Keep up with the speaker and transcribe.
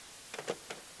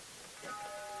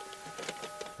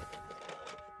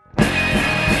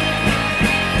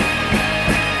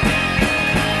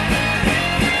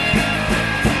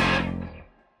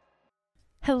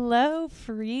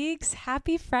freaks.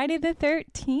 Happy Friday the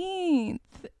 13th.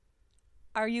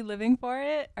 Are you living for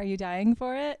it? Are you dying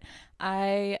for it?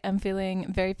 I am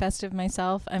feeling very festive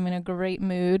myself. I'm in a great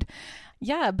mood.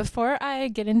 Yeah, before I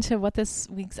get into what this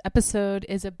week's episode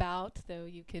is about, though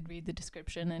you could read the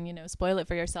description and, spoil it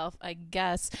for yourself, I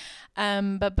guess.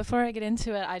 But before I get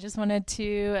into it, I just wanted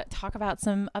to talk about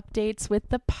some updates with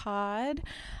the pod.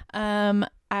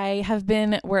 I have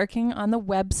been working on the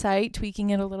website, tweaking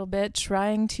it a little bit,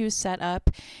 trying to set up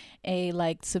a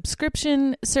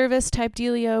subscription service type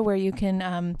dealio where you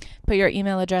can put your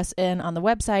email address in on the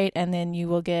website, and then you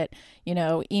will get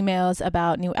emails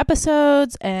about new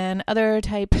episodes and other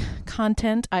type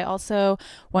content. I also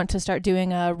want to start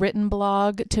doing a written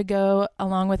blog to go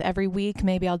along with every week.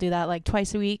 Maybe I'll do that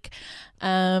twice a week.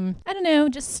 I don't know,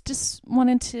 just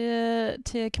wanted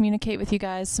to communicate with you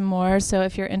guys some more. So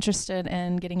if you're interested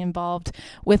in getting involved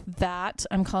with that,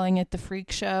 I'm calling it the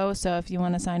Freak Show. So if you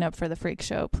want to sign up for the Freak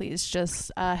Show, please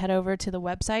just head over to the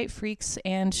website,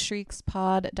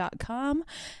 freaksandshriekspod.com.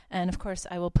 And of course,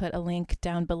 I will put a link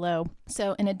down below.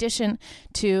 So in addition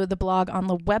to the blog on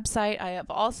the website, I have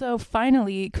also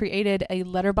finally created a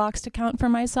Letterboxd account for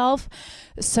myself.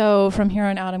 So from here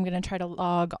on out, I'm going to try to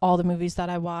log all the movies that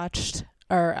I watched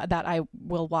or that I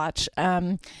will watch.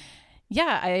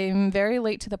 Yeah, I'm very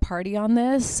late to the party on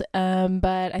this,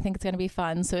 but I think it's going to be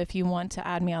fun. So if you want to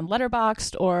add me on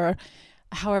Letterboxd or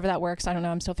however that works, I don't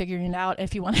know, I'm still figuring it out.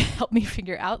 If you want to help me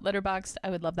figure out Letterboxd, I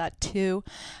would love that too.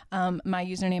 My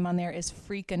username on there is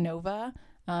Freakanova.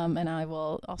 And I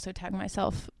will also tag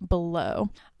myself below.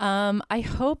 I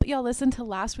hope y'all listened to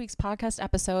last week's podcast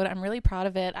episode. I'm really proud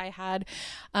of it. I had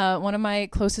one of my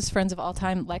closest friends of all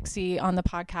time, Lexi, on the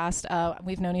podcast.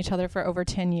 We've known each other for over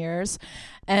 10 years.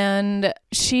 And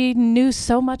she knew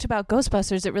so much about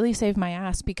Ghostbusters. It really saved my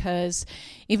ass because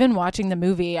even watching the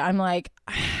movie, I'm like,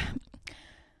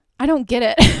 I don't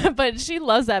get it, but she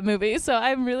loves that movie. So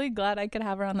I'm really glad I could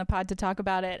have her on the pod to talk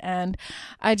about it. And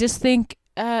I just think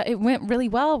it went really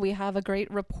well. We have a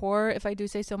great rapport, if I do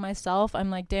say so myself.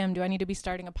 I'm like, damn, do I need to be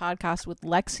starting a podcast with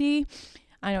Lexi?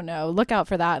 I don't know. Look out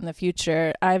for that in the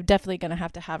future. I'm definitely going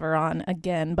to have her on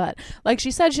again. But like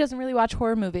she said, she doesn't really watch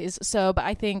horror movies. But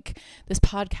I think this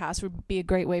podcast would be a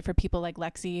great way for people like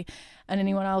Lexi and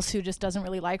anyone else who just doesn't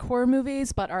really like horror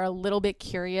movies, but are a little bit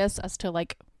curious as to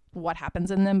what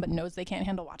happens in them, but knows they can't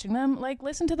handle watching them.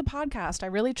 Listen to the podcast. I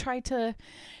really try to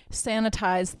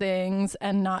sanitize things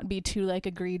and not be too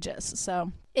egregious.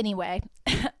 So anyway,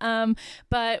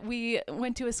 but we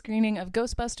went to a screening of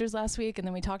Ghostbusters last week, and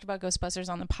then we talked about Ghostbusters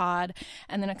on the pod.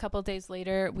 And then a couple of days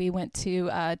later, we went to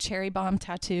Cherry Bomb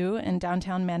Tattoo in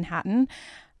downtown Manhattan.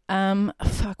 Our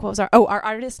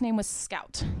artist name was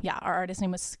Scout. Yeah, our artist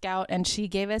name was Scout, and she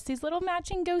gave us these little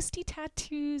matching ghosty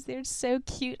tattoos. They're so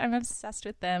cute. I'm obsessed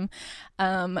with them.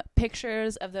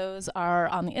 Pictures of those are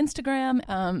on the Instagram.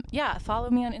 Follow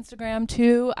me on Instagram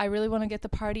too. I really want to get the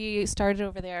party started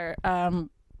over there.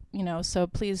 So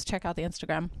please check out the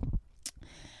Instagram.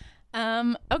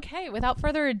 Okay, without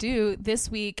further ado,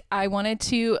 this week I wanted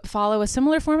to follow a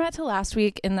similar format to last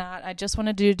week in that I just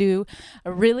wanted to do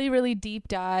a really, really deep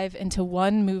dive into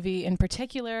one movie in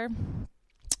particular.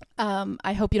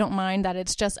 I hope you don't mind that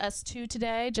it's just us two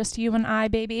today, just you and I,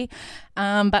 baby.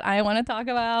 But I want to talk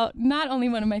about not only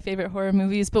one of my favorite horror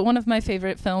movies, but one of my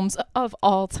favorite films of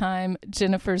all time,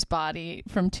 Jennifer's Body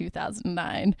from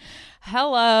 2009.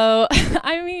 Hello.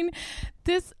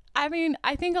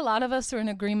 I think a lot of us are in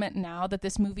agreement now that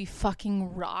this movie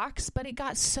fucking rocks, but it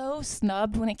got so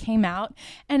snubbed when it came out,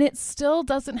 and it still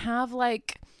doesn't have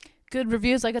good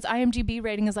reviews. Its IMDb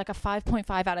rating is a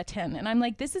 5.5 out of 10. And I'm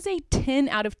like, this is a 10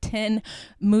 out of 10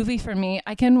 movie for me.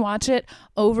 I can watch it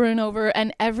over and over,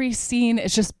 and every scene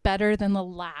is just better than the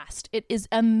last. It is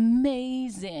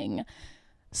amazing.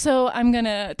 So I'm going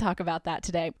to talk about that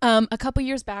today. A couple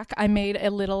years back, I made a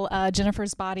little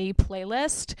Jennifer's Body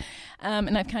playlist,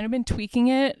 and I've kind of been tweaking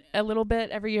it a little bit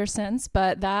every year since,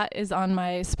 but that is on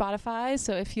my Spotify.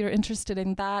 So if you're interested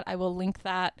in that, I will link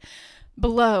that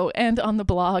below and on the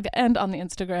blog and on the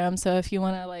Instagram. So if you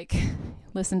want to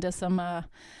listen to some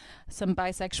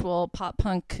bisexual pop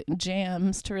punk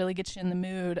jams to really get you in the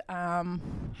mood,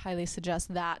 highly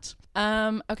suggest that.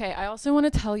 Okay, I also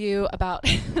want to tell you about,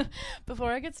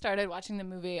 before I get started watching the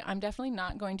movie, I'm definitely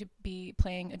not going to be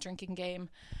playing a drinking game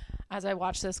as I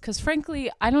watch this, because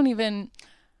frankly,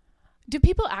 do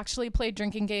people actually play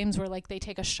drinking games where they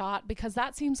take a shot? Because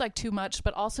that seems too much,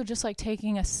 but also just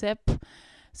taking a sip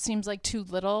seems too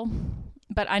little.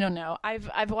 But I don't know.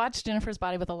 I've watched Jennifer's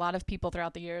Body with a lot of people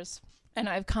throughout the years, and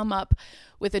I've come up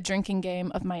with a drinking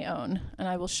game of my own, and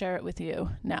I will share it with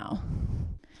you now.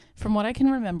 from what I can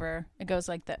remember, it goes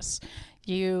like this.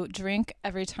 You drink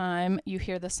every time you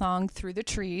hear the song Through the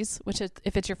Trees, which is,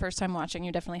 if it's your first time watching,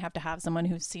 you definitely have to have someone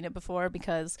who's seen it before,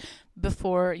 because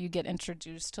before you get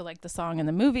introduced to like the song in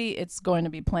the movie, it's going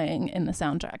to be playing in the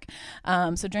soundtrack.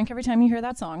 So drink every time you hear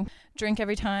that song. Drink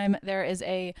every time there is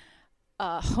a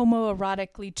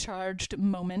homoerotically charged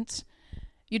moment.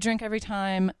 You drink every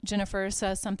time Jennifer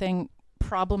says something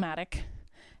problematic.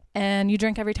 And you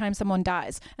drink every time someone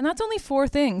dies. And that's only 4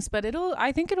 things, but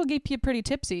I think it'll keep you pretty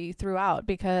tipsy throughout,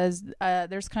 because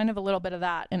there's kind of a little bit of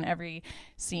that in every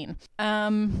scene.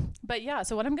 But yeah,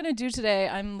 so what I'm going to do today,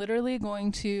 I'm literally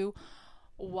going to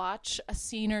watch a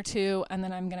scene or two, and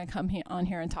then I'm going to come on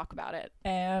here and talk about it.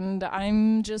 And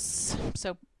I'm just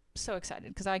so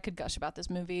excited, because I could gush about this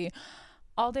movie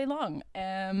all day long.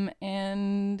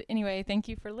 And anyway, thank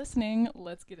you for listening.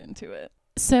 Let's get into it.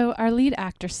 So our lead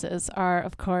actresses are,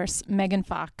 of course, Megan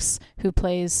Fox, who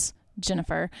plays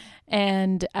Jennifer,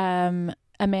 and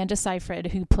Amanda Seyfried,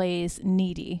 who plays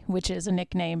Needy, which is a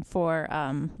nickname for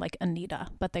like Anita,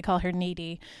 but they call her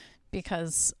Needy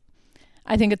because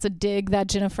I think it's a dig that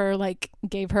Jennifer like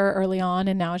gave her early on,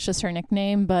 and now it's just her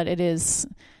nickname, but it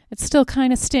still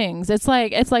kind of stings. It's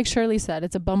like Shirley said,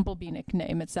 it's a bumblebee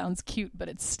nickname. It sounds cute, but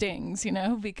it stings,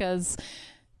 because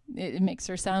it makes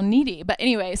her sound needy. But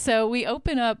anyway, so we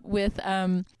open up with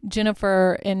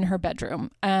Jennifer in her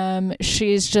bedroom.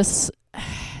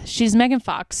 She's Megan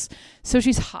Fox, so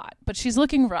she's hot, but she's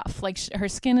looking rough. Like her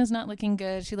skin is not looking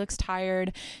good. She looks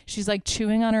tired. She's like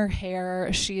chewing on her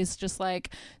hair. She's just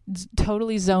like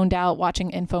totally zoned out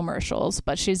watching infomercials,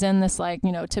 but she's in this like,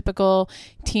 typical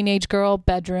teenage girl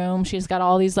bedroom. She's got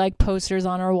all these like posters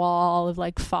on her wall of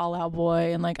like Fall Out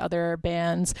Boy and like other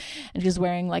bands, and she's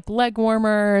wearing like leg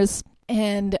warmers.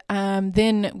 And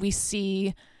then we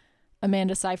see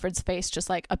Amanda Seyfried's face just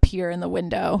like appear in the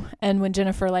window. And when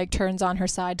Jennifer like turns on her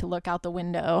side to look out the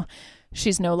window,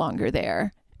 she's no longer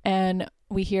there. And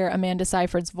we hear Amanda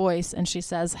Seyfried's voice, and she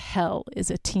says, "Hell is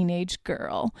a teenage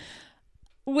girl."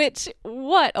 Which,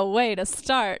 what a way to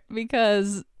start,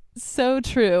 because so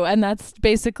true. And that's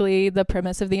basically the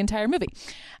premise of the entire movie.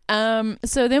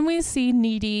 So then we see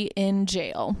Needy in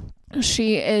jail.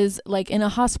 She is like in a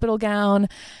hospital gown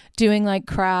doing like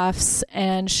crafts,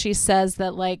 and she says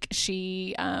that like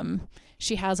she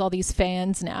has all these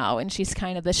fans now, and she's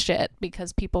kind of the shit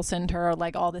because people send her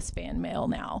like all this fan mail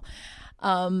now.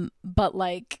 But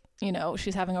like,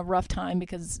 she's having a rough time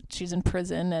because she's in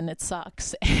prison and it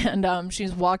sucks. And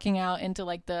she's walking out into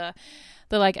like the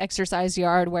like exercise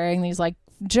yard wearing these like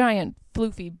giant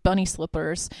floofy bunny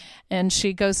slippers, and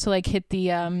she goes to like hit the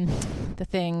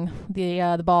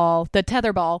ball, the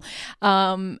tether ball,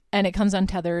 and it comes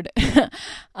untethered.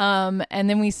 And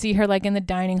then we see her like in the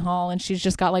dining hall, and she's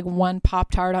just got like one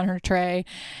Pop-Tart on her tray,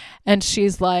 and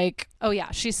she's like, oh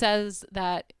yeah, she says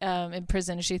that in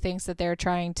prison she thinks that they're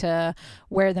trying to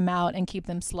wear them out and keep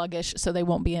them sluggish so they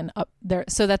won't be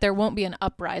so that there won't be an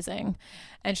uprising.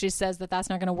 And she says that that's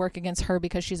not going to work against her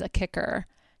because she's a kicker.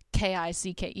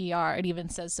 Kicker. It even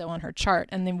says so on her chart.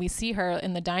 And then we see her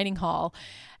in the dining hall,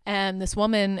 and this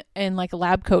woman in like a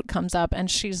lab coat comes up,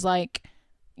 and she's like,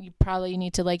 you probably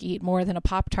need to like eat more than a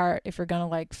Pop-Tart if you're gonna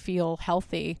like feel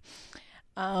healthy.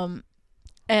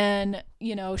 And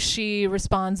she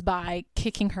responds by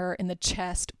kicking her in the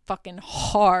chest fucking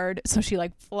hard, so she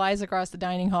like flies across the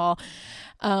dining hall,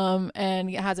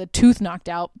 and has a tooth knocked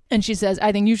out. And she says,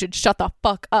 "I think you should shut the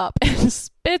fuck up," and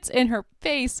spits in her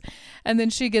face. And then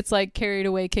she gets like carried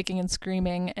away kicking and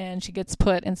screaming, and she gets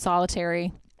put in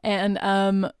solitary. And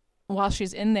while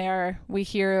she's in there, we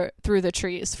hear Through the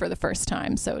Trees for the first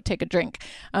time. So take a drink.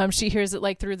 She hears it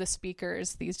like through the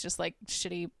speakers, these just like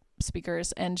shitty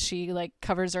speakers, and she like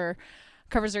covers her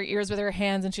ears with her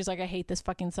hands, and she's like, I hate this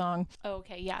fucking song.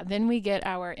 Okay, yeah. Then we get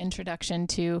our introduction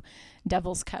to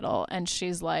Devil's Kettle, and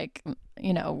she's like,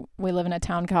 we live in a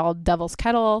town called Devil's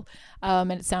Kettle,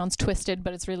 and it sounds twisted,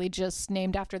 but it's really just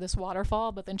named after this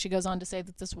waterfall. But then she goes on to say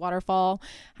that this waterfall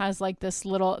has like this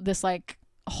like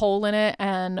hole in it,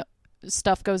 and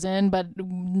stuff goes in, but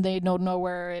they don't know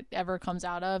where it ever comes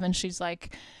out of. And she's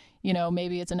like,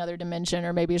 maybe it's another dimension,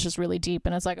 or maybe it's just really deep.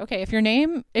 And it's like, okay, if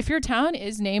your town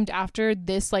is named after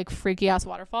this like freaky ass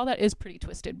waterfall, that is pretty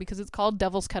twisted, because it's called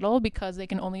Devil's Kettle because they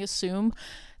can only assume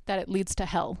that it leads to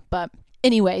hell. But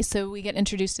anyway, so we get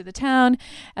introduced to the town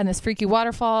and this freaky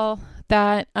waterfall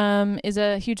that is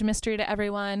a huge mystery to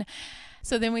everyone.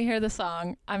 So then we hear the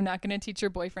song, "I'm Not Gonna Teach Your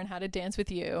Boyfriend How to Dance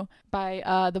With You" by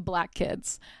the Black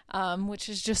Kids, which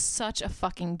is just such a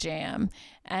fucking jam.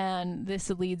 And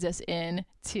this leads us in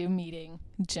to meeting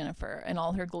Jennifer in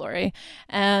all her glory.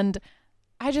 And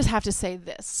I just have to say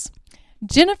this.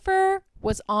 Jennifer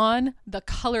was on The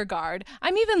Color Guard.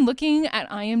 I'm even looking at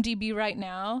IMDb right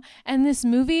now, and this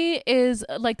movie is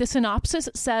like, the synopsis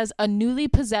says a newly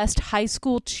possessed high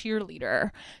school cheerleader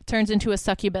turns into a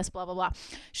succubus, blah, blah, blah.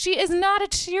 She is not a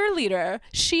cheerleader.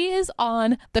 She is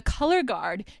on The Color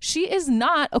Guard. She is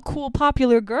not a cool,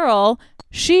 popular girl.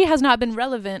 She has not been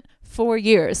relevant for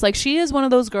years. Like, she is one of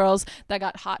those girls that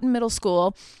got hot in middle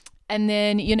school and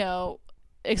then, you know,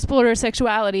 explored her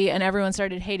sexuality and everyone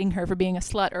started hating her for being a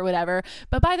slut or whatever.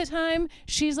 But by the time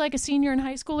she's like a senior in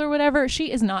high school or whatever,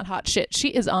 she is not hot shit. She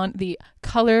is on The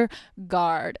Color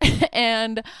Guard.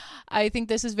 And I think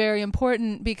this is very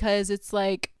important because it's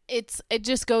like, it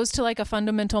just goes to like a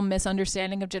fundamental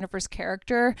misunderstanding of Jennifer's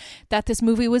character, that this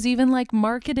movie was even like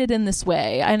marketed in this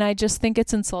way. And I just think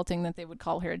it's insulting that they would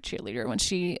call her a cheerleader when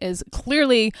she is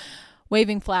clearly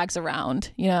waving flags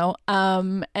around, you know.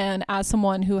 And as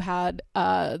someone who had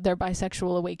their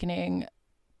bisexual awakening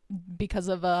because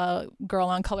of a girl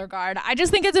on Color Guard, I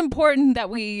just think it's important that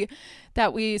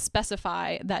we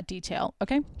specify that detail.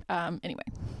 Okay. Anyway,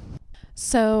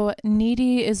 so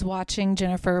Needy is watching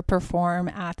Jennifer perform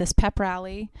at this pep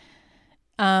rally.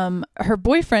 Her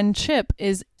boyfriend Chip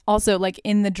is also like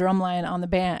in the drumline on the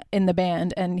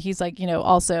band, and he's like, you know,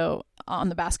 also on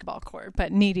the basketball court,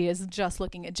 but Needy is just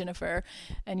looking at Jennifer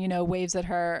and, you know, waves at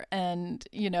her, and,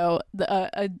 you know,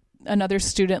 another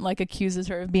student like accuses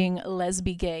her of being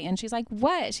lesbian gay, and she's like,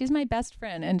 what? She's my best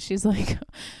friend. And she's like,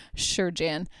 sure,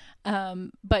 Jan.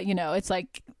 But, you know, it's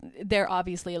like they're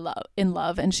obviously in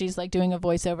love, and she's like doing a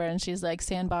voiceover, and she's like,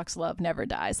 sandbox love never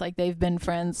dies. Like, they've been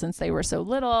friends since they were so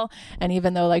little, and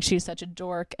even though like she's such a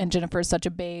dork and Jennifer's such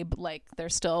a babe, like they're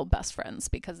still best friends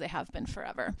because they have been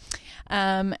forever.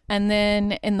 And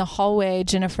then in the hallway,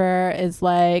 Jennifer is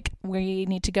like, we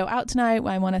need to go out tonight.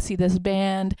 I want to see this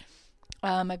band.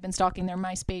 I've been stalking their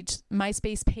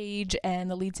MySpace page,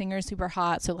 and the lead singer is super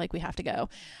hot, so like we have to go.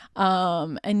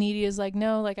 And Needy is like,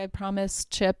 no, like I promised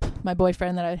Chip, my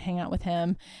boyfriend, that I'd hang out with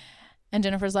him. And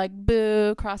Jennifer's like,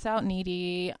 boo, cross out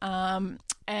Needy.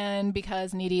 And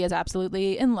because Needy is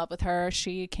absolutely in love with her,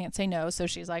 she can't say no, so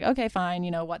she's like, okay, fine,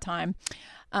 you know, what time?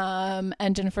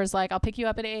 And Jennifer's like, I'll pick you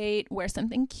up at 8, wear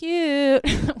something cute,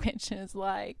 which is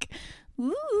like,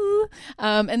 ooh.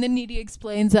 And then Needy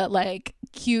explains that like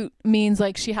cute means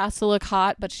like she has to look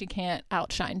hot, but she can't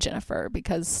outshine Jennifer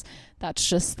because that's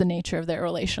just the nature of their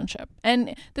relationship.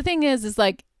 And the thing is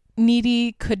like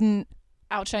Needy couldn't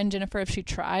outshine Jennifer if she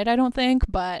tried, I don't think,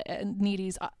 but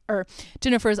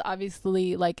Jennifer's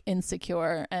obviously like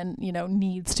insecure and, you know,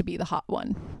 needs to be the hot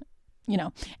one, you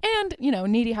know. And, you know,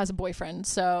 Needy has a boyfriend,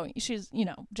 so she's, you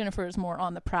know, Jennifer is more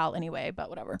on the prowl anyway, but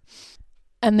whatever.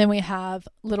 And then we have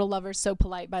Little Lovers So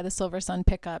Polite by the Silver Sun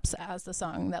Pickups as the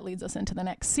song that leads us into the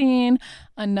next scene.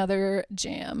 Another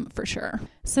jam for sure.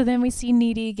 So then we see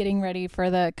Needy getting ready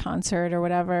for the concert or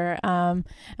whatever. And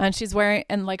she's wearing,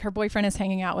 and like her boyfriend is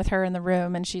hanging out with her in the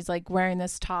room, and she's like wearing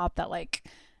this top that like,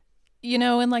 you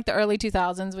know, in like the early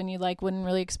 2000s when you like wouldn't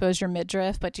really expose your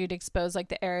midriff, but you'd expose like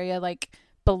the area like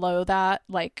below that,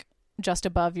 like just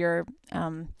above your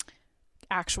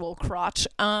actual crotch.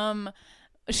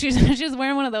 She's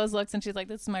wearing one of those looks, and she's like,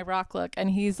 this is my rock look. And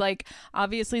he's like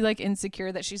obviously like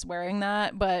insecure that she's wearing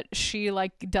that, but she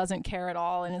like doesn't care at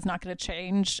all and is not going to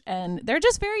change. And they're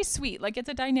just very sweet. Like, it's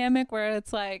a dynamic where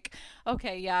it's like,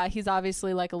 okay, yeah, he's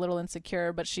obviously like a little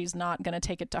insecure, but she's not going to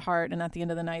take it to heart. And at the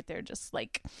end of the night, they're just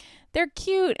like, they're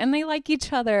cute and they like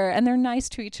each other and they're nice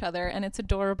to each other, and it's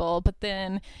adorable. But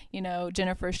then, you know,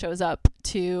 Jennifer shows up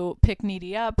to pick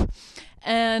Needy up,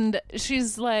 and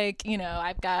she's like, you know,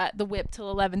 I've got the whip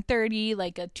till 11:30,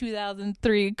 like a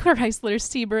 2003 Chrysler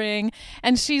Sebring.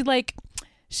 And she's like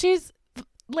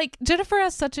Jennifer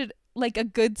has such a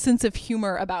good sense of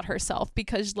humor about herself,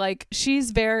 because like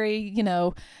she's very, you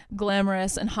know,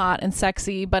 glamorous and hot and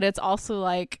sexy, but it's also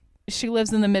like she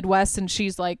lives in the Midwest and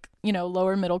she's like, you know,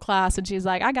 lower middle class, and she's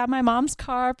like, I got my mom's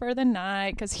car for the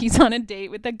night because he's on a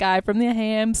date with the guy from the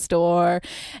ham store,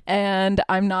 and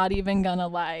I'm not even gonna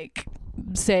like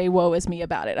say woe is me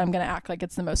about it. I'm gonna act like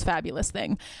it's the most fabulous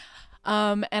thing.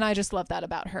 And I just love that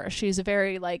about her. She's a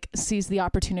very like seize the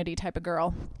opportunity type of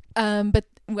girl. But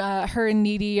her and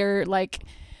Needy are like,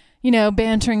 you know,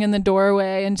 bantering in the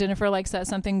doorway, and Jennifer like says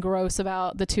something gross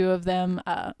about the two of them,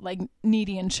 like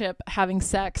Needy and Chip having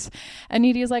sex, and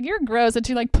Needy is like, you're gross, and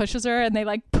she like pushes her, and they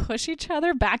like push each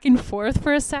other back and forth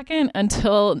for a second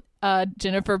until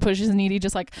Jennifer pushes Needy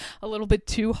just like a little bit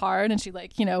too hard, and she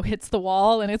like, you know, hits the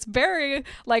wall, and it's very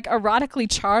like erotically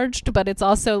charged, but it's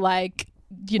also like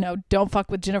don't fuck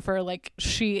with Jennifer. Like,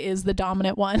 she is the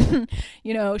dominant one.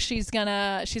 She's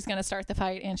gonna start the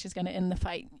fight and she's gonna end the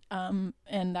fight.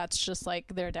 And that's just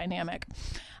like their dynamic.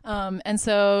 And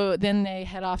so then they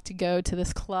head off to go to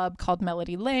this club called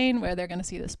Melody Lane, where they're gonna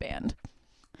see this band.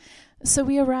 So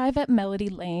we arrive at Melody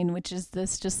Lane, which is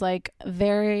this just like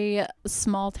very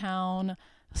small time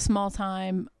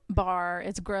bar.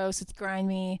 It's gross, it's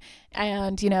grimy,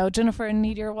 and Jennifer and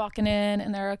Needy are walking in,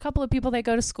 and there are a couple of people they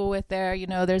go to school with there.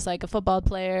 There's like a football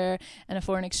player and a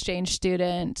foreign exchange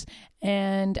student,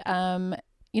 and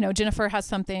Jennifer has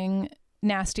something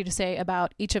nasty to say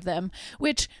about each of them,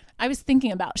 which I was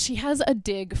thinking about. She has a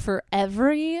dig for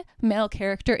every male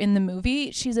character in the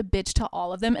movie. She's a bitch to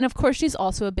all of them, and of course she's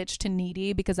also a bitch to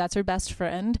Needy because that's her best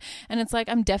friend. And it's like,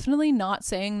 I'm definitely not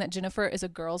saying that Jennifer is a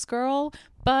girl's girl,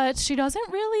 but she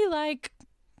doesn't really like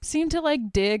seem to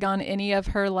like dig on any of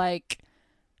her like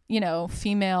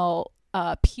female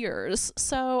peers.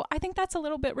 So I think that's a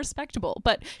little bit respectable,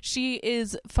 but she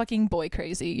is fucking boy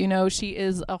crazy. She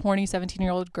is a horny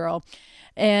 17-year-old girl,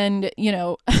 and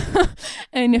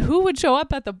and who would show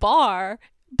up at the bar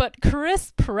but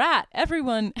Chris Pratt?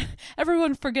 Everyone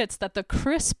forgets that the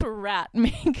Chris Pratt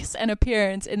makes an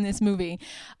appearance in this movie.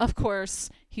 Of course,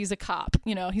 he's a cop.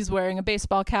 He's wearing a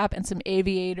baseball cap and some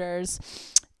aviators.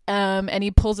 And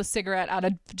he pulls a cigarette out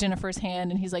of Jennifer's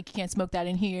hand, and he's like, you can't smoke that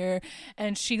in here.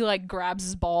 And she like grabs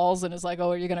his balls and is like,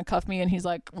 oh, are you gonna cuff me? And he's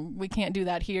like, we can't do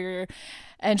that here.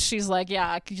 And she's like,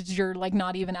 yeah, you're like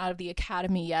not even out of the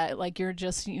academy yet, like you're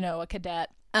just a cadet.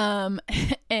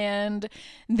 And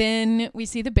then we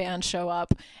see the band show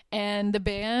up, and the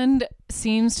band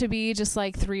seems to be just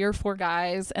like 3 or 4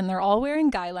 guys, and they're all wearing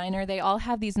guy liner. They all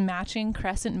have these matching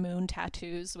crescent moon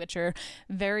tattoos, which are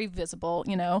very visible,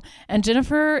 and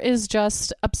Jennifer is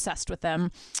just obsessed with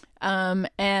them.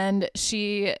 And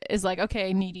she is like,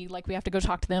 okay, Needy, like we have to go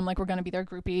talk to them, like we're gonna be their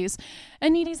groupies.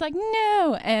 And Needy's like,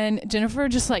 no. And Jennifer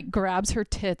just like grabs her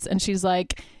tits, and she's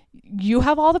like, you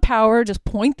have all the power, just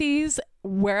point these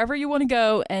wherever you want to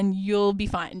go and you'll be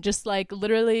fine. Just like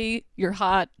literally, you're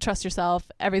hot, trust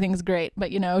yourself, everything's great.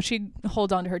 But she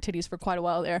holds on to her titties for quite a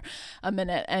while there, a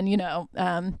minute, and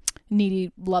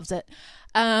Needy loves it.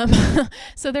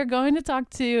 So they're going to talk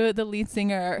to the lead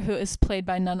singer, who is played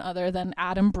by none other than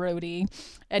Adam Brody,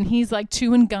 and he's like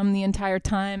chewing gum the entire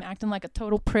time, acting like a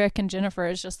total prick, and Jennifer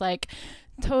is just like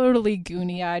totally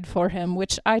goony-eyed for him,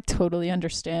 which I totally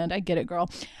understand. I get it, girl.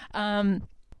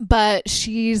 But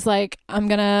she's like, I'm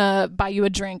gonna buy you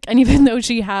a drink. And even though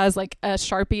she has like a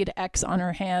Sharpied X on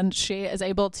her hand, she is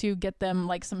able to get them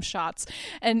like some shots.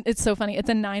 And it's so funny. It's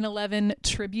a 9/11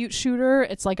 tribute shooter.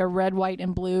 It's like a red, white,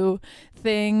 and blue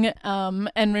thing.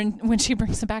 And when she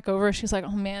brings it back over, she's like,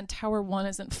 oh man, Tower 1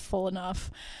 isn't full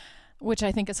enough, which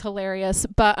I think is hilarious.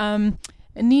 But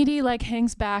Needy like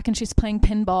hangs back and she's playing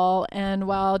pinball, and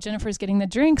while Jennifer's getting the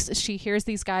drinks, she hears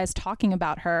these guys talking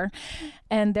about her,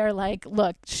 and they're like,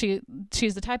 look, she's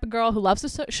the type of girl who loves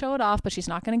to show it off, but she's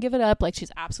not going to give it up. Like,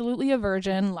 she's absolutely a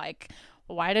virgin. Like,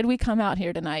 why did we come out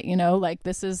here tonight? Like,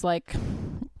 this is like,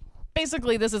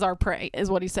 basically this is our prey, is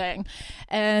what he's saying.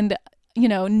 And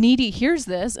Needy hears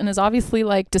this and is obviously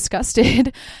like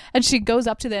disgusted, and she goes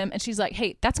up to them and she's like,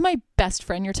 hey, that's my best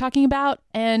friend you're talking about,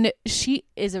 and she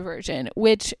is a virgin,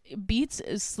 which beats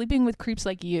sleeping with creeps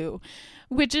like you,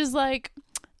 which is like,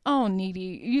 oh,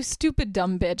 Needy, you stupid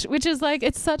dumb bitch, which is like,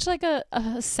 it's such like a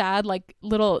sad like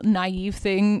little naive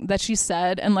thing that she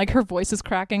said, and like her voice is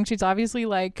cracking. She's obviously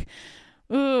like,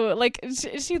 ooh, like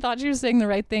she thought she was saying the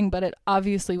right thing, but it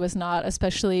obviously was not,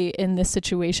 especially in this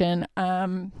situation.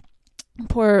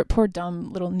 Poor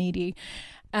dumb little Needy.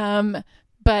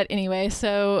 But anyway,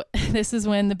 so this is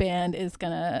when the band is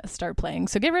gonna start playing.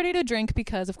 So get ready to drink,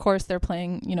 because of course they're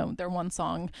playing, their one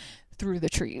song, Through the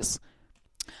Trees.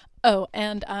 Oh,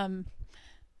 and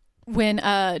when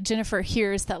Jennifer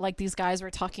hears that like these guys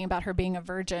were talking about her being a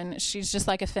virgin, she's just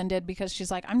like offended, because she's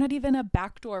like, I'm not even a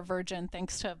backdoor virgin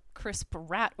thanks to Chris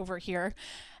Pratt over here.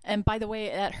 And by the way,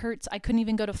 that hurts. I couldn't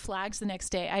even go to Flags the next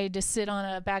day. I had to sit on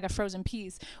a bag of frozen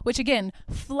peas, which again,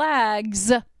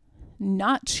 Flags,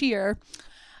 not Cheer.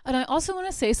 And I also want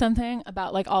to say something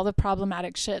about like all the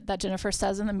problematic shit that Jennifer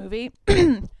says in the movie.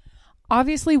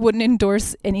 Obviously wouldn't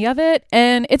endorse any of it.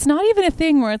 And it's not even a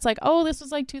thing where it's like, oh, this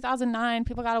was like 2009.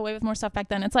 People got away with more stuff back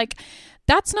then. It's like,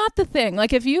 that's not the thing.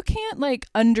 Like, if you can't like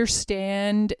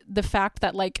understand the fact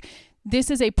that like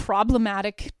this is a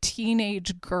problematic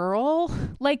teenage girl,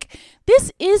 like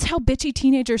this is how bitchy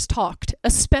teenagers talked,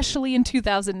 especially in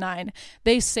 2009.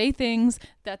 They say things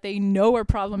that they know are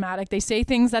problematic. They say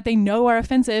things that they know are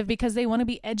offensive because they want to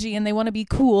be edgy and they want to be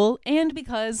cool, and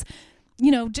because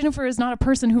Jennifer is not a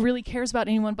person who really cares about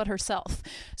anyone but herself.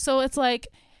 So it's like,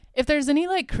 if there's any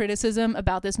like criticism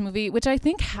about this movie, which I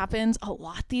think happens a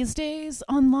lot these days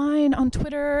online, on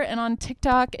Twitter and on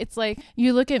TikTok, it's like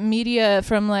you look at media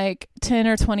from like 10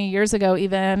 or 20 years ago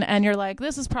even, and you're like,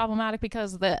 this is problematic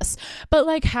because of this. But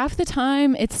like half the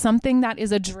time it's something that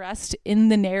is addressed in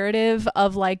the narrative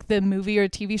of like the movie or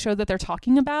TV show that they're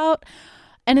talking about.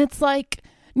 And it's like,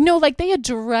 no, like they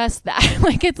address that.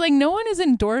 Like it's like no one is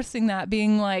endorsing that,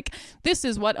 being like, this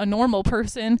is what a normal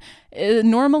person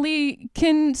normally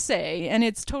can say and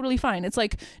it's totally fine. It's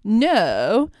like,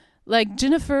 no, like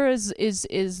Jennifer is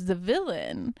the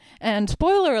villain, and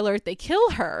spoiler alert, they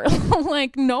kill her.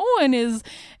 Like no one is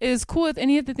cool with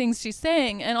any of the things she's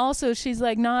saying. And also she's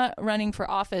like not running for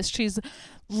office, she's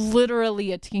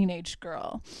literally a teenage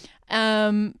girl.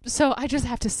 So I just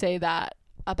have to say that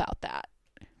about that.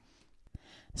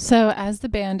 So as the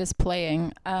band is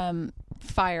playing,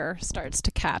 fire starts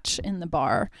to catch in the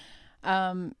bar.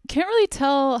 Can't really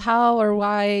tell how or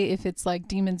why, if it's like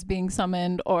demons being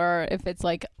summoned or if it's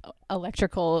like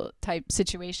electrical type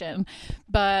situation.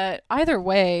 But either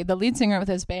way, the lead singer with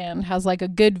his band has like a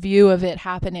good view of it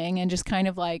happening and just kind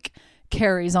of like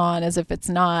carries on as if it's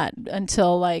not,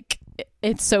 until like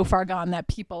it's so far gone that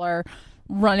people are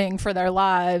running for their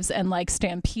lives and like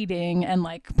stampeding, and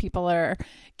like people are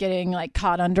getting like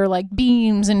caught under like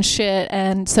beams and shit.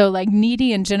 And so like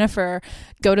Needy and Jennifer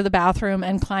go to the bathroom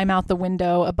and climb out the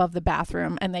window above the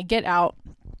bathroom, and they get out,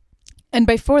 and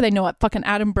before they know it, fucking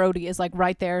Adam Brody is like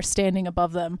right there standing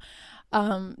above them,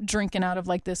 drinking out of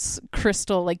like this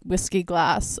crystal like whiskey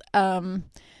glass. And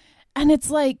it's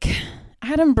like,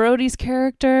 Adam Brody's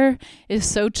character is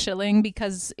so chilling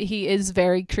because he is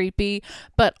very creepy,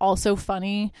 but also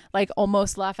funny, like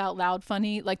almost laugh out loud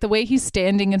funny. Like the way he's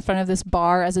standing in front of this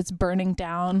bar as it's burning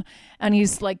down, and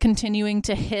he's like continuing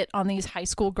to hit on these high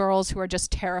school girls who are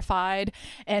just terrified,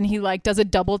 and he like does a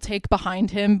double take behind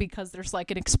him because there's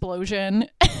like an explosion.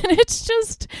 And it's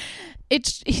just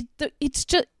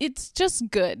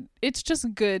good. It's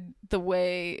just good the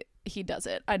way he does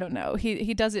it. I don't know,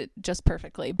 he does it just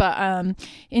perfectly. But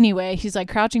anyway, he's like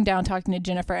crouching down talking to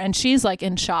Jennifer, and she's like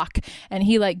in shock, and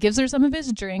he like gives her some of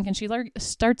his drink, and she like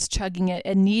starts chugging it,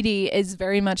 and Needy is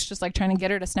very much just like trying to get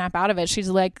her to snap out of it. She's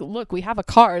like, look, we have a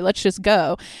car, let's just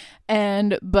go.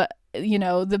 But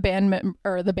the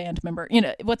band member,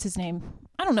 what's his name?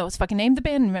 I don't know his fucking name. The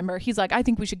band member, he's like, I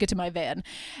think we should get to my van.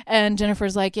 And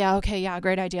Jennifer's like, yeah, okay, yeah,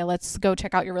 great idea. Let's go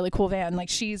check out your really cool van. Like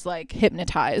she's like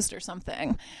hypnotized or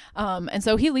something. And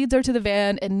so he leads her to the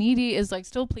van, and Needy is like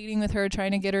still pleading with her,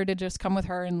 trying to get her to just come with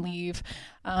her and leave.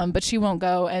 But she won't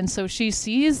go. And so she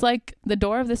sees like the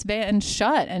door of this van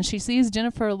shut, and she sees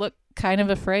Jennifer look kind of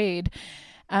afraid.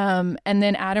 And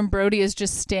then Adam Brody is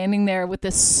just standing there with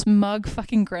this smug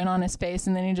fucking grin on his face,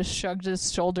 and then he just shrugs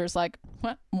his shoulders like,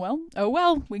 well,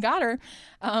 we got her.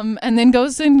 And then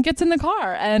goes and gets in the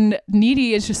car, and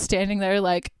Needy is just standing there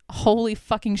like, holy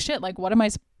fucking shit, like what am I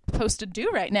supposed to do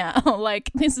right now?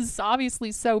 Like this is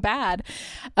obviously so bad.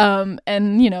 And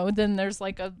then there's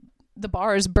like the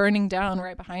bar is burning down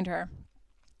right behind her.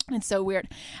 It's so weird.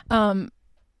 And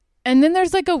then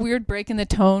there's like a weird break in the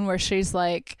tone where she's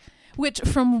like, which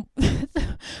from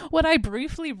what I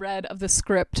briefly read of the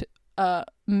script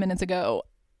minutes ago,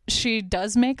 she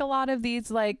does make a lot of these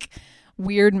like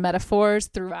weird metaphors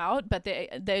throughout, but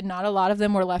they not a lot of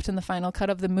them were left in the final cut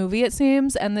of the movie, it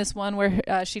seems. And this one where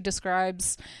she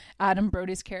describes Adam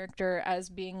Brody's character as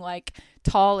being like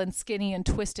tall and skinny and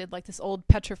twisted, like this old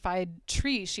petrified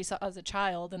tree she saw as a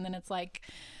child. And then it's like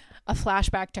a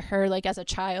flashback to her like as a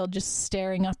child just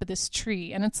staring up at this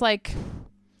tree, and it's like,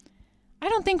 I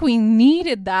don't think we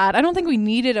needed that. I don't think we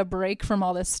needed a break from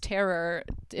all this terror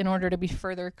in order to be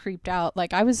further creeped out.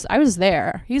 Like I was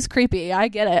there. He's creepy. I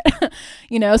get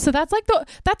it. So that's like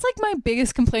my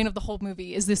biggest complaint of the whole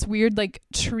movie is this weird like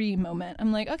tree moment.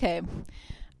 I'm like, okay,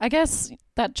 I guess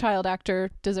that child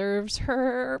actor deserves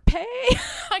her pay.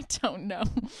 I don't know.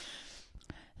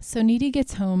 So Needy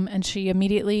gets home, and she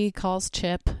immediately calls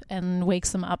Chip and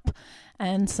wakes him up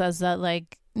and says that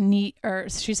like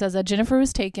she says that Jennifer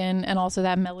was taken, and also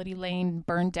that Melody Lane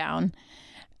burned down.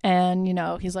 And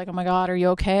he's like, oh my god, are you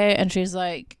okay? And she's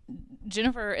like,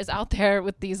 Jennifer is out there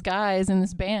with these guys in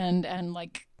this band, and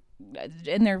like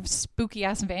in their spooky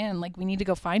ass van, like we need to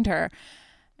go find her.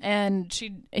 And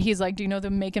he's like, do you know the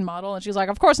make and model? And she's like,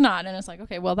 of course not. And it's like,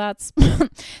 okay, well that's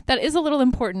that is a little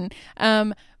important.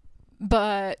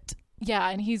 But yeah,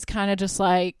 and he's kind of just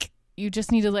like, you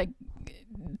just need to like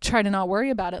try to not worry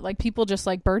about it. Like, people just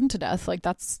like burn to death. Like,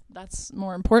 that's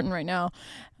more important right now.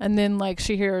 And then like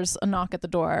she hears a knock at the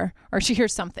door, or she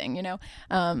hears something, you know,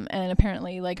 and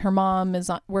apparently like her mom is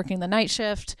working the night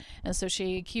shift, and so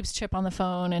she keeps Chip on the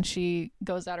phone, and she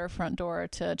goes out her front door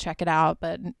to check it out,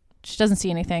 but she doesn't see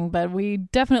anything, but we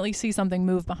definitely see something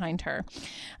move behind her.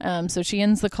 So she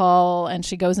ends the call and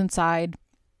she goes inside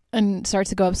and starts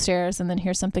to go upstairs, and then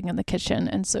hears something in the kitchen.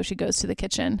 And so she goes to the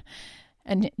kitchen,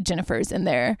 and Jennifer's in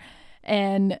there.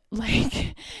 And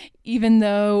like, even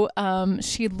though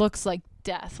she looks like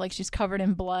death, like she's covered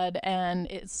in blood, and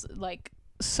it's like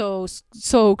so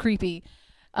creepy,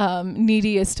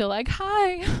 Needy is still like,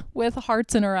 hi, with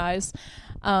hearts in her eyes.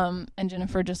 And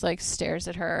Jennifer just like stares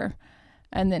at her,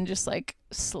 and then just like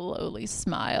slowly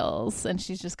smiles, and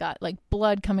she's just got like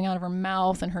blood coming out of her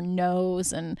mouth and her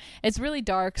nose, and it's really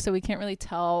dark, so we can't really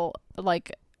tell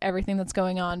like everything that's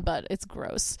going on, but it's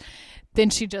gross. Then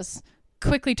she just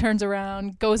quickly turns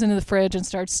around, goes into the fridge, and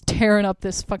starts tearing up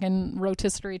this fucking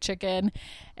rotisserie chicken.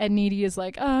 And Needy is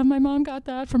like, my mom got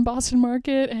that from Boston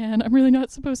Market, and I'm really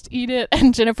not supposed to eat it.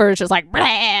 And Jennifer is just like,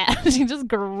 bleh! She just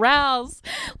growls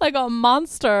like a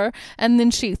monster, and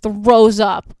then she throws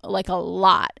up like a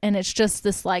lot, and it's just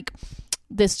this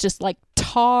just like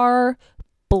tar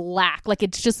black, like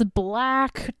it's just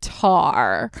black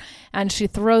tar, and she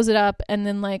throws it up, and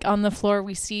then like on the floor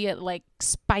we see it like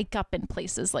spike up in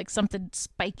places, like something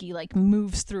spiky like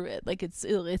moves through it, like it's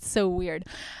so weird.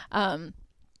 And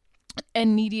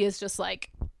Needy is just like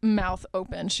mouth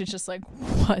open, she's just like,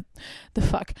 what the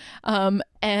fuck?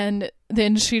 And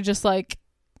then she just like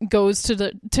goes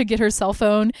to get her cell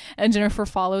phone, and Jennifer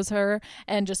follows her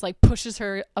and just like pushes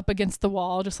her up against the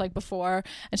wall just like before,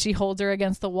 and she holds her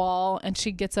against the wall, and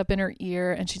she gets up in her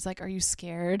ear and she's like, are you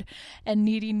scared? And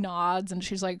Needy nods, and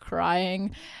she's like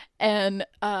crying, and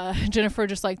Jennifer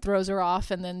just like throws her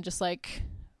off, and then just like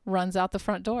runs out the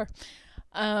front door.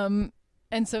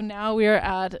 And so now we are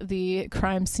at the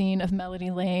crime scene of Melody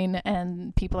Lane,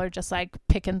 and people are just like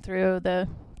picking through the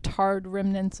tarred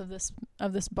remnants of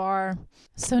this bar.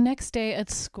 So next day at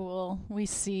school, we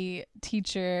see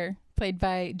teacher, played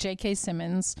by J.K.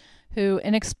 Simmons, who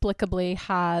inexplicably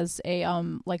has a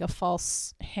like a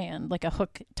false hand, like a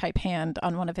hook type hand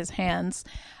on one of his hands.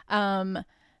 And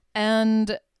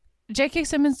J.K.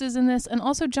 Simmons is in this, and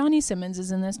also Johnny Simmons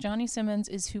is in this. Johnny Simmons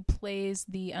is who plays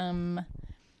the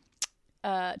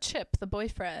Chip, the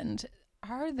boyfriend.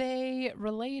 Are they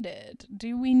related?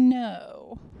 Do we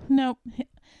know? Nope.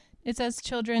 It says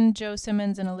children, Joe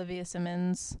Simmons and Olivia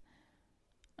Simmons.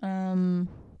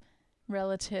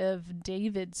 Relative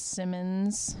David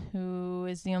Simmons, who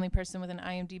is the only person with an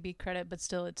IMDb credit, but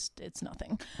still it's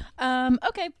nothing.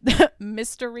 Okay.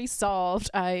 Mystery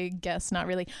solved, I guess. Not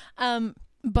really.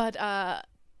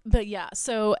 But yeah,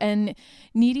 so, and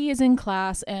Needy is in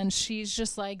class, and she's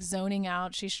just like zoning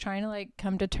out. She's trying to like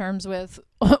come to terms with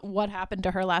what happened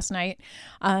to her last night,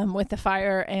 with the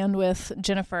fire and with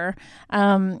Jennifer.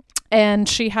 And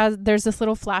there's this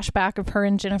little flashback of her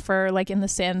and Jennifer like in the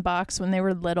sandbox when they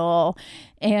were little,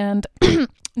 and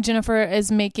Jennifer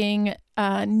is making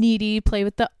Needy play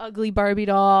with the ugly Barbie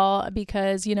doll,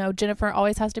 because, you know, Jennifer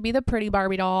always has to be the pretty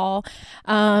Barbie doll.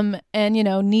 And, you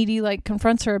know, Needy like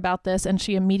confronts her about this, and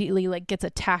she immediately like gets a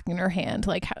tack in her hand.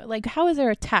 How is there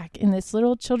a tack in this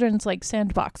little children's like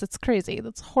sandbox? It's crazy.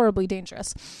 That's horribly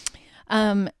dangerous.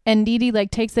 And Needy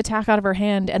like takes the tack out of her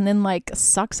hand and then like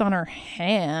sucks on her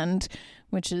hand,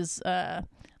 which is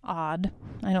odd.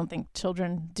 I don't think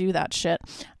children do that shit.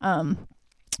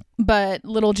 But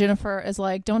little Jennifer is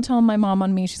like, don't tell my mom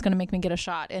on me. She's going to make me get a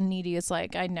shot. And Needy is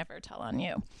like, I never tell on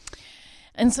you.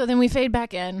 And so then we fade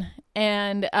back in,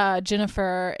 and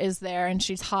Jennifer is there, and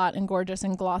she's hot and gorgeous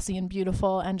and glossy and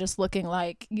beautiful and just looking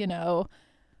like, you know,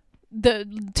 the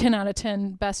 10 out of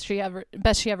 10 best she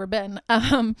ever been.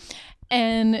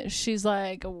 And she's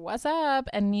like, what's up?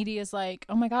 And Needy is like,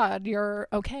 oh my God, you're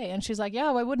okay. And she's like,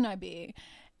 yeah, why wouldn't I be?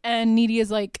 And Needy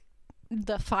is like,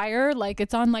 the fire, like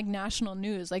it's on like national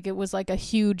news, like it was like a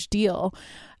huge deal,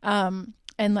 and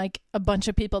like a bunch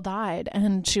of people died.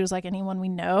 And she was like, anyone we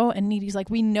know? And Needy's like,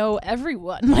 we know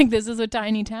everyone. Like, this is a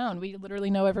tiny town, we literally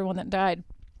know everyone that died.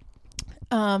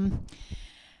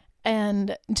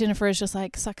 And Jennifer is just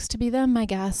like, sucks to be them, I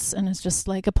guess, and is just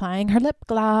like applying her lip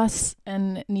gloss.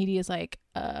 And Needy is like,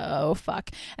 oh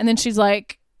fuck. And then she's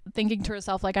like thinking to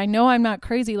herself, like, I know I'm not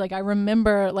crazy. Like, I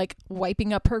remember like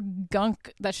wiping up her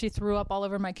gunk that she threw up all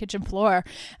over my kitchen floor.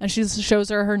 And she shows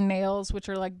her nails, which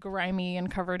are like grimy and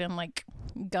covered in like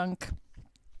gunk.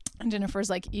 And Jennifer's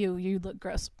like, ew, you look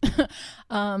gross.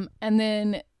 And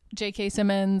then J.K.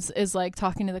 Simmons is like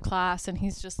talking to the class, and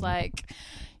he's just like,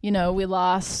 you know, we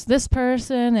lost this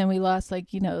person, and we lost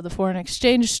like, you know, the foreign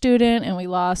exchange student, and we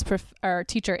lost our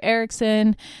teacher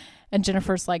Erickson. And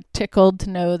Jennifer's like tickled to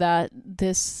know that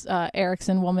this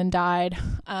Erickson woman died.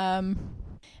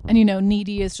 And, you know,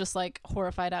 Needy is just like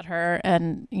horrified at her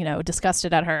and, you know,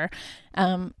 disgusted at her.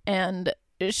 And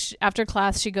after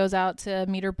class, she goes out to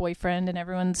meet her boyfriend, and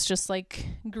everyone's just like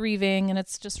grieving, and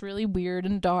it's just really weird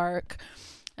and dark.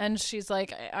 And she's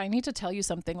like, I need to tell you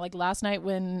something. Like last night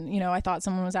when, you know, I thought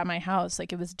someone was at my house,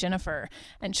 like it was Jennifer,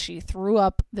 and she threw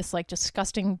up this like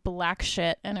disgusting black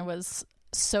shit, and it was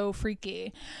so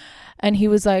freaky. And he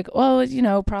was like, well, you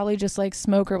know, probably just like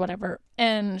smoke or whatever.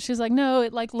 And she's like, no,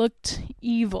 it like looked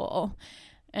evil.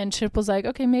 And Chip was like,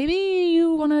 okay, maybe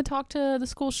you want to talk to the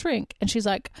school shrink. And she's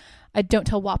like, I don't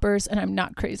tell whoppers, and I'm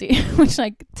not crazy. Which,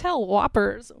 like, tell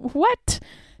whoppers? What?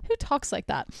 Who talks like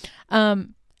that?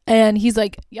 And he's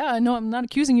like, yeah, no, I'm not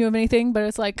accusing you of anything, but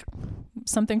it's like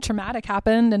something traumatic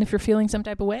happened, and if you're feeling some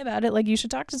type of way about it, like, you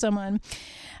should talk to someone.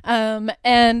 And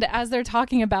as they're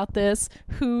talking about this,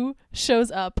 who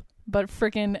shows up but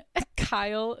freaking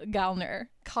Kyle Gallner,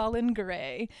 Colin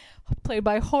Gray, played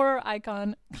by horror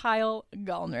icon Kyle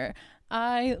Gallner.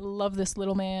 I love this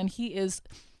little man. He is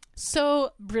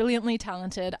so brilliantly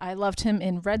talented. I loved him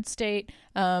in Red State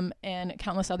and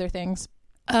countless other things.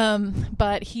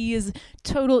 But he is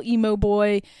total emo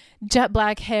boy, jet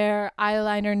black hair,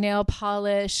 eyeliner, nail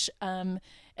polish,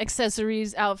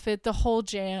 accessories, outfit, the whole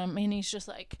jam. And he's just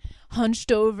like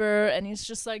hunched over, and he's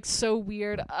just like so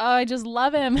weird. Oh, I just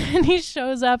love him. And he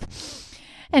shows up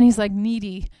and he's like,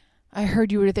 Needy, I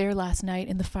heard you were there last night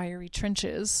in the fiery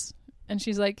trenches. And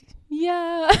she's like,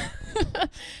 yeah.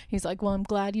 He's like, well, I'm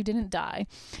glad you didn't die.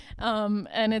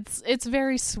 And it's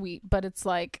very sweet, but it's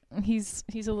like, he's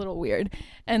a little weird.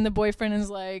 And the boyfriend is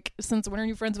like, since when are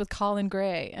you friends with Colin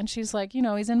Gray? And she's like, you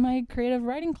know, he's in my creative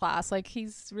writing class. Like,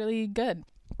 he's really good.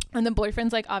 And the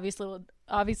boyfriend's like,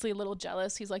 obviously a little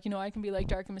jealous. He's like, you know, I can be like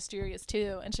dark and mysterious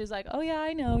too. And she's like, oh yeah,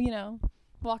 I know, you know,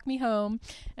 walk me home.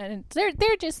 And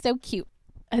they're just so cute.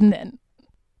 And then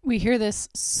we hear this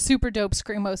super dope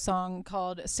screamo song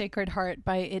called Sacred Heart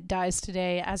by It Dies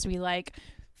Today as we like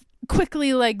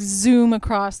quickly like zoom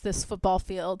across this football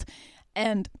field.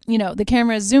 And, you know, the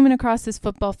camera is zooming across this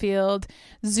football field,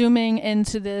 zooming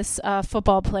into this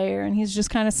football player, and he's just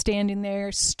kind of standing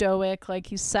there stoic, like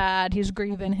he's sad, he's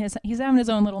grieving, he's having his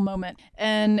own little moment.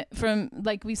 And from,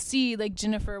 like, we see, like,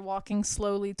 Jennifer walking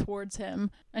slowly towards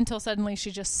him until suddenly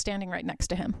she's just standing right next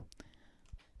to him.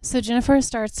 So Jennifer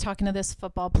starts talking to this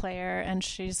football player, and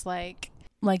she's like,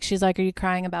 are you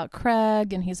crying about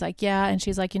Craig? And he's like, yeah. And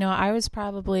she's like, you know, I was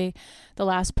probably the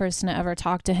last person to ever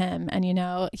talk to him. And, you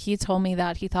know, he told me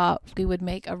that he thought we would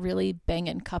make a really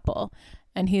banging couple.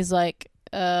 And he's like,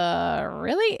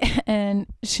 really? And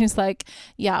she's like,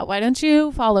 yeah, why don't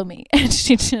you follow me? And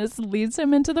she just leads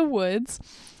him into the woods.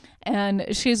 And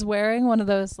she's wearing one of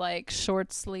those like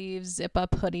short sleeve zip up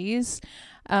hoodies.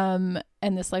 And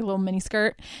this like little mini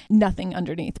skirt, nothing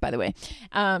underneath, by the way.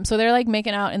 So they're like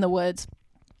making out in the woods.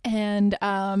 And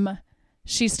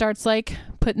she starts like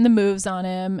putting the moves on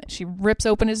him. She rips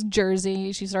open his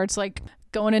jersey. She starts like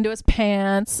going into his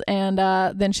pants. And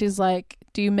then she's like,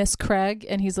 do you miss Craig?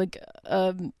 And he's like,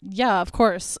 yeah, of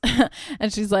course.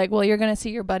 And she's like, well, you're going to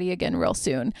see your buddy again real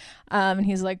soon. And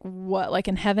he's like, what, like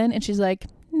in heaven? And she's like,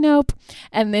 nope.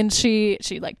 And then she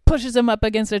like pushes him up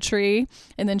against a tree,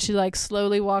 and then she like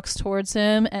slowly walks towards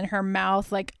him, and her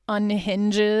mouth like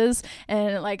unhinges,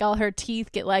 and like all her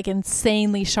teeth get like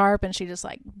insanely sharp, and she just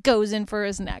like goes in for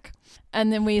his neck.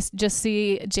 And then we just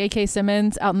see J.K.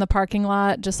 Simmons out in the parking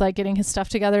lot just like getting his stuff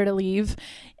together to leave,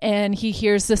 and he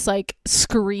hears this like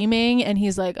screaming, and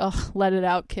he's like, oh, let it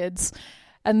out, kids.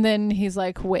 And then he's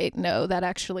like, wait, no, that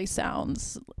actually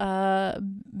sounds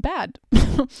bad.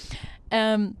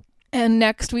 And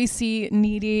next we see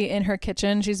Needy in her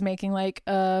kitchen. She's making like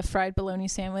a fried bologna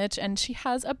sandwich, and she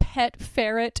has a pet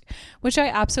ferret, which I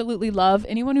absolutely love.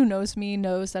 Anyone who knows me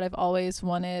knows that I've always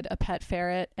wanted a pet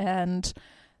ferret, and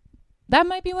that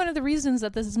might be one of the reasons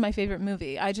that this is my favorite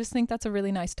movie. I just think that's a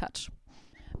really nice touch.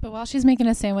 But while she's making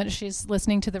a sandwich, she's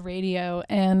listening to the radio,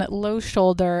 and Low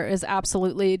Shoulder is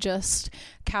absolutely just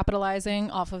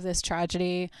capitalizing off of this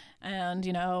tragedy and,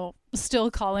 you know, still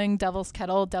calling Devil's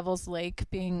Kettle Devil's Lake,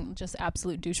 being just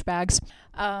absolute douchebags.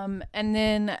 And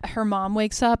then her mom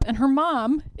wakes up, and her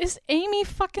mom is Amy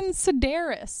fucking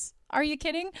Sedaris. Are you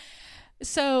kidding?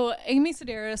 So Amy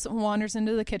Sedaris wanders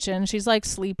into the kitchen. She's like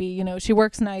sleepy, you know, she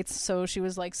works nights, so she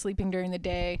was like sleeping during the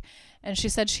day. And she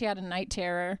said she had a night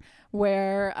terror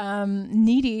where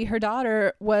Needy, her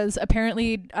daughter, was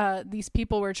apparently these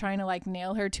people were trying to like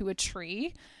nail her to a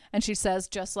tree. And she says,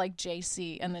 just like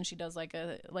JC, and then she does like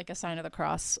a sign of the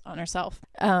cross on herself.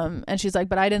 And she's like,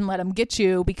 but I didn't let him get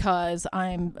you because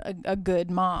I'm a good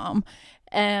mom.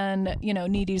 And, you know,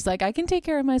 Needy's like, I can take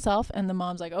care of myself. And the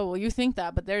mom's like, oh, well, you think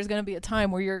that, but there's going to be a time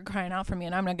where you're crying out for me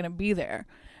and I'm not going to be there.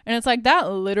 And it's like,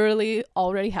 that literally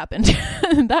already happened.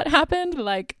 That happened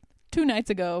like 2 nights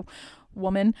ago,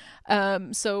 woman.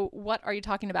 So what are you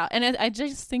talking about? And I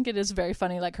just think it is very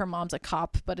funny. Like, her mom's a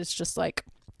cop, but it's just like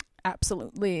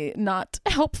absolutely not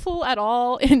helpful at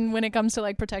all in when it comes to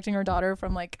like protecting her daughter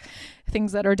from like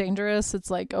things that are dangerous.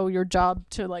 It's like, oh, your job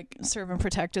to like serve and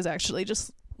protect is actually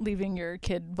just leaving your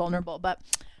kid vulnerable. But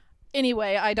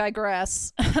anyway, I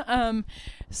digress.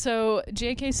 So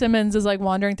J.K. Simmons is like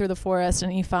wandering through the forest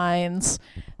and he finds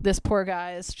this poor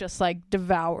guy's just like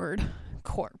devoured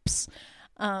corpse.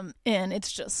 And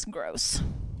it's just gross.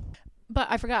 But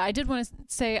I forgot, I did want to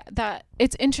say that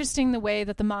it's interesting the way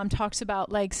that the mom talks about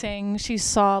like saying she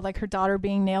saw like her daughter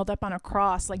being nailed up on a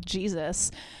cross like Jesus,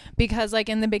 because like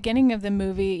in the beginning of the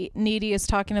movie, Needy is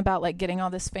talking about like getting all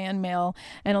this fan mail,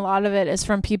 and a lot of it is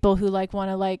from people who like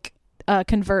want to like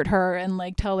convert her and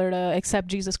like tell her to accept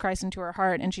Jesus Christ into her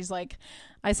heart. And she's like,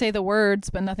 I say the words,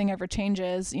 but nothing ever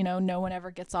changes. You know, no one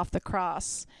ever gets off the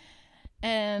cross.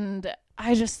 And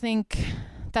I just think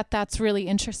that that's really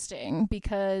interesting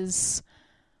because,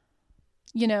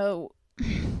 you know,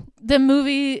 the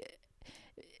movie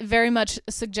very much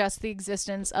suggests the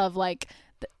existence of like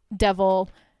the devil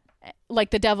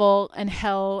and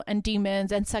hell and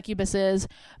demons and succubuses,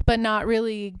 but not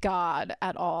really God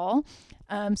at all.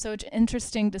 So it's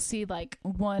interesting to see like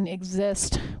one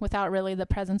exist without really the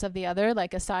presence of the other,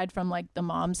 like aside from like the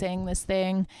mom saying this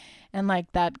thing and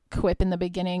like that quip in the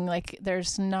beginning, like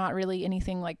there's not really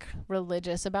anything like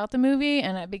religious about the movie.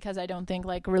 And because I don't think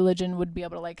like religion would be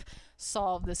able to like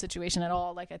solve the situation at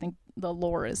all. Like I think the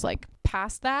lore is like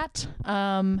past that.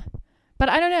 But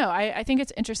I don't know. I think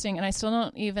it's interesting, and I still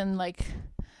don't even like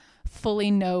fully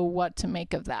know what to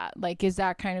make of that. Like, is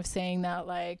that kind of saying that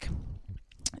like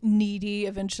Needy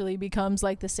eventually becomes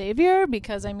like the savior?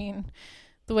 Because I mean,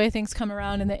 the way things come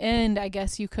around in the end, I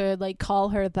guess you could like call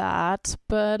her that.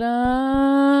 But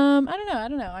I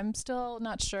don't know. I'm still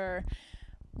not sure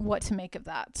what to make of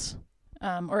that,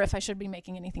 or if I should be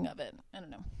making anything of it. I don't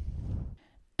know.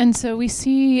 And so we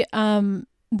see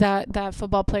that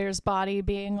football player's body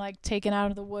being like taken out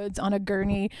of the woods on a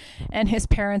gurney, and his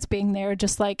parents being there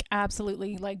just like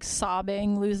absolutely like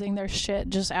sobbing, losing their shit,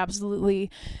 just absolutely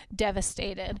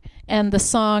devastated. And the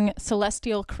song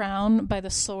Celestial Crown by The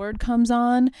Sword comes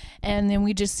on, and then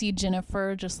we just see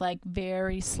Jennifer just like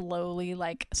very slowly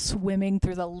like swimming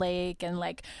through the lake and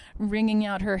like wringing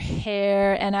out her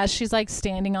hair, and as she's like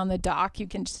standing on the dock, you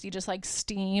can see just like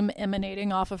steam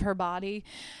emanating off of her body.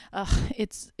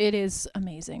 It is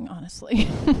amazing, honestly.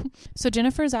 So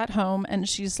Jennifer's at home and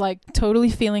she's like totally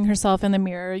feeling herself in the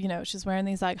mirror. You know, she's wearing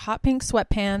these like hot pink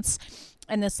sweatpants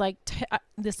and this like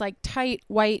tight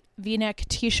white V-neck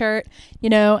t-shirt, you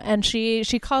know, and she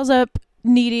calls up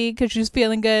Needy because she's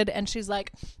feeling good, and she's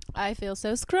like, I feel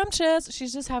so scrumptious.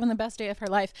 She's just having the best day of her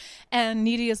life. And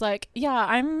Needy is like, yeah,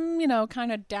 I'm, you know,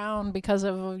 kind of down because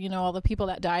of, you know, all the people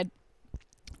that died.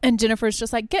 And Jennifer's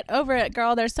just like, get over it,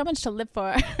 girl. There's so much to live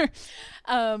for.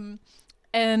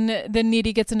 And then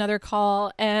Needy gets another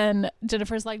call, and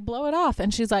Jennifer's like, blow it off.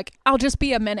 And she's like, I'll just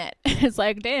be a minute. It's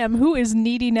like, damn, who is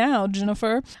Needy now,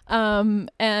 Jennifer? And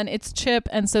it's Chip.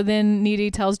 And so then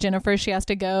Needy tells Jennifer she has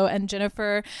to go. And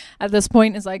Jennifer at this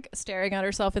point is like staring at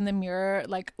herself in the mirror,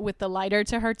 like with the lighter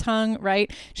to her tongue,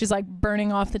 right? She's like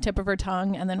burning off the tip of her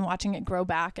tongue and then watching it grow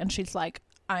back. And she's like,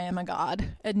 I am a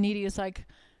god. And Needy is like,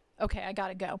 okay, I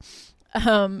gotta go.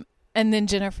 And then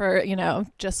Jennifer, you know,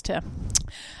 just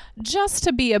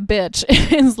to be a bitch,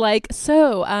 is like,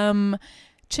 so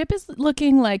Chip is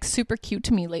looking like super cute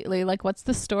to me lately. Like, what's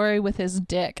the story with his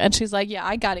dick? And she's like, yeah,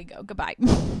 I gotta go. Goodbye.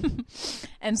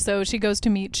 And so she goes to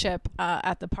meet Chip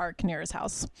at the park near his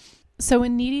house. So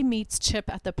when Needy meets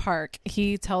Chip at the park,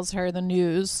 he tells her the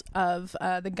news of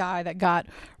the guy that got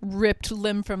ripped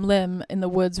limb from limb in the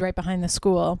woods right behind the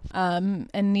school. And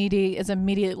Needy is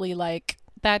immediately like,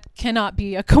 that cannot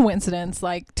be a coincidence.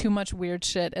 Like, too much weird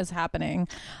shit is happening.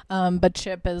 But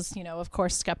Chip is, you know, of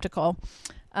course, skeptical.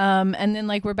 And then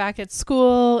like we're back at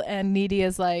school, and Needy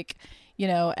is like, you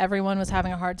know, everyone was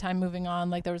having a hard time moving on.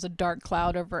 Like, there was a dark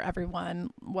cloud over everyone.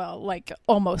 Well, like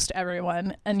almost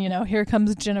everyone. And, you know, here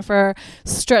comes Jennifer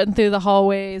strutting through the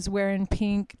hallways wearing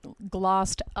pink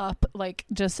glossed up, like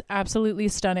just absolutely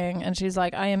stunning. And she's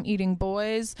like, I am eating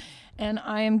boys and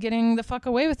I am getting the fuck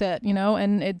away with it, you know,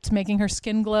 and it's making her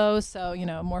skin glow. So, you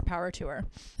know, more power to her.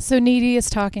 So Needy is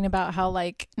talking about how,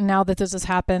 like, now that this has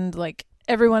happened, like,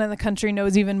 everyone in the country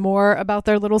knows even more about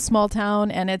their little small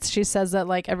town. And she says that,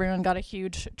 like, everyone got a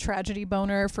huge tragedy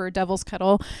boner for Devil's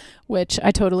Kettle, which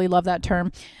I totally love that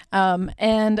term.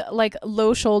 And like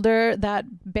Low Shoulder, that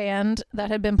band that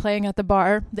had been playing at the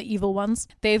bar, the Evil Ones,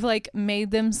 they've like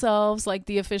made themselves like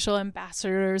the official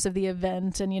ambassadors of the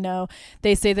event. And, you know,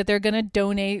 they say that they're going to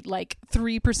donate like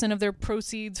 3% of their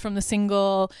proceeds from the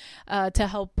single to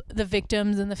help the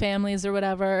victims and the families or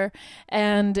whatever.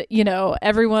 And, you know,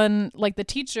 everyone, like the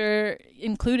teacher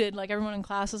included, like everyone in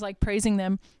class is like praising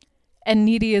them. And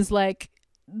Needy is like,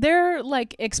 they're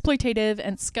like exploitative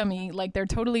and scummy. Like they're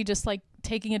totally just like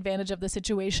taking advantage of the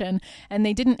situation, and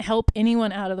they didn't help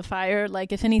anyone out of the fire.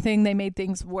 Like if anything, they made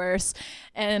things worse.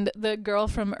 And the girl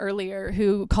from earlier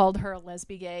who called her a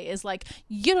lesbian gay is like,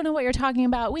 you don't know what you're talking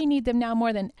about. We need them now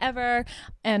more than ever.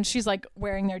 And she's like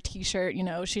wearing their t-shirt, you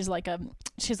know, she's like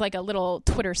a little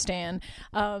Twitter stan.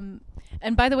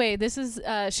 And by the way, this is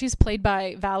she's played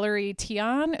by Valerie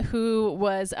Tian, who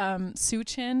was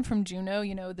Soo-Chin from Juno,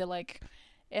 you know, the like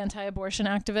anti-abortion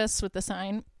activist with the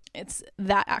sign. It's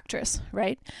that actress,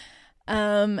 right?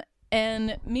 And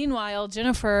meanwhile,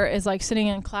 Jennifer is like sitting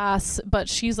in class, but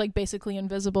she's like basically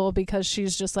invisible because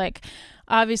she's just like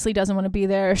obviously doesn't want to be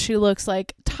there. She looks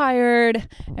like tired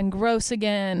and gross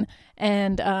again,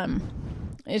 and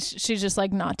she's just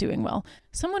like not doing well.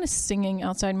 Someone is singing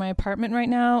outside my apartment right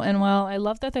now, and while I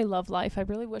love that they love life, I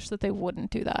really wish that they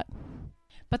wouldn't do that.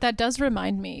 But that does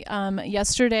remind me,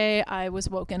 yesterday I was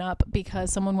woken up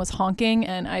because someone was honking,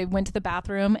 and I went to the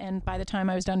bathroom, and by the time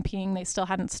I was done peeing, they still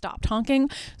hadn't stopped honking.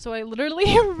 So I literally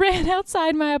ran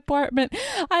outside my apartment.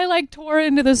 I like tore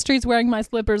into the streets wearing my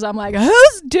slippers. I'm like,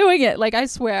 who's doing it? Like, I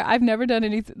swear I've never done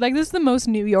anything. Like, this is the most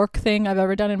New York thing I've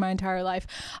ever done in my entire life.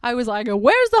 I was like,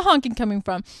 where's the honking coming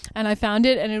from? And I found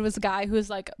it, and it was a guy who was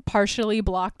like partially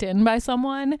blocked in by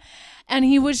someone. And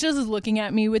he was just looking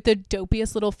at me with the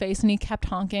dopiest little face, and he kept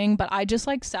honking. But I just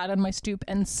like sat on my stoop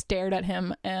and stared at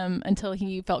him until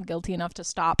he felt guilty enough to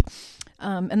stop.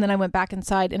 And then I went back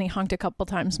inside, and he honked a couple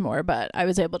times more. But I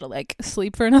was able to like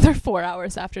sleep for another 4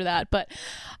 hours after that. But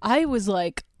I was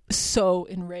like so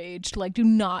enraged. Like, do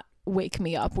not wake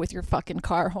me up with your fucking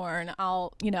car horn.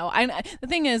 I'll, you know, the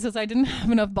thing is I didn't have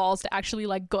enough balls to actually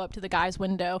like go up to the guy's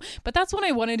window, but that's what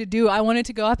I wanted to do. I wanted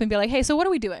to go up and be like, hey, so what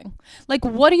are we doing? Like,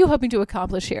 what are you hoping to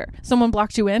accomplish here? Someone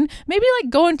blocked you in? Maybe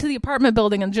like go into the apartment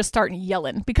building and just start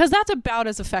yelling, because that's about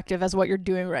as effective as what you're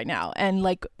doing right now. And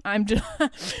like, I'm just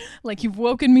like, you've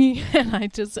woken me, and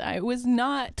I was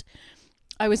not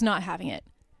having it.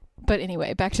 But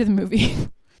anyway, back to the movie.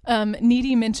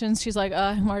 Needy mentions, she's like,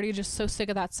 I'm already just so sick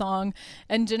of that song.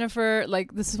 And Jennifer,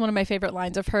 like, this is one of my favorite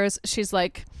lines of hers. She's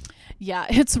like, yeah,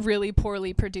 it's really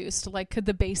poorly produced. Like, could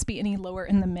the bass be any lower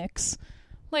in the mix?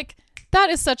 Like,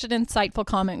 that is such an insightful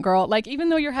comment, girl. Like, even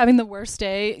though you're having the worst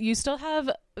day, you still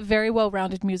have very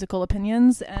well-rounded musical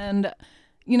opinions, and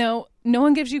you know, no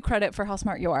one gives you credit for how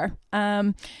smart you are.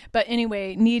 But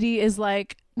anyway, Needy is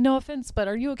like, no offense, but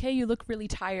are you okay? You look really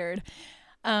tired.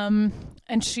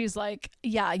 And she's like,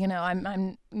 yeah, you know,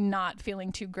 I'm not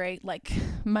feeling too great. Like,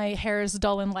 my hair is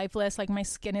dull and lifeless. Like, my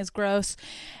skin is gross.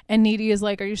 And Needy is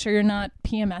like, are you sure you're not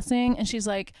PMSing? And she's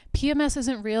like, PMS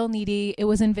isn't real, Needy. It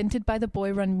was invented by the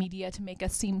boy run media to make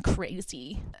us seem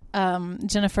crazy.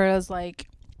 Jennifer is like,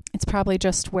 it's probably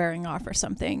just wearing off or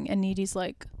something. And Needy's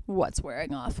like, what's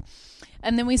wearing off?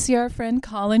 And then we see our friend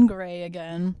Colin Gray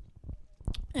again,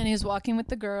 and he's walking with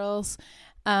the girls.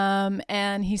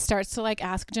 And he starts to like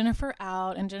ask Jennifer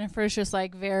out, and Jennifer's just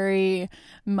like very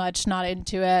much not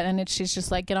into it, and she's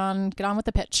just like, get on with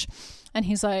the pitch. And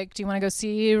he's like, do you want to go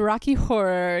see Rocky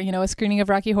Horror, you know, a screening of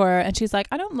Rocky Horror? And she's like,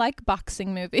 I don't like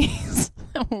boxing movies,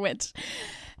 which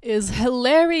is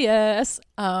hilarious.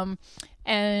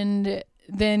 And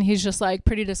then he's just like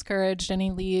pretty discouraged, and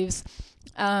he leaves.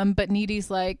 But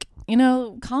Needy's like, you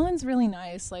know, Colin's really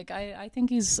nice. Like, I think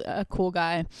he's a cool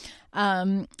guy.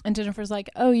 And Jennifer's like,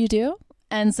 oh, you do?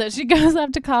 And so she goes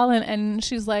up to Colin, and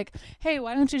she's like, hey,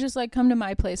 why don't you just like come to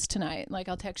my place tonight? Like,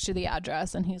 I'll text you the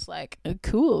address. And he's like,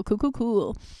 cool.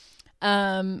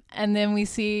 And then we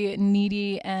see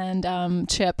Needy and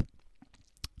Chip,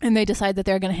 and they decide that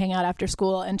they're going to hang out after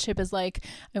school. And Chip is like,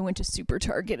 I went to Super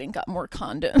Target and got more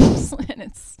condoms. And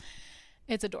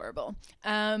it's adorable.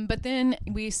 But then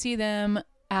we see them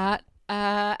at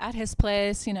his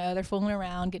place. You know, they're fooling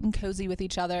around, getting cozy with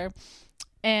each other.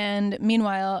 And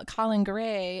meanwhile, Colin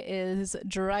Gray is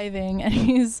driving, and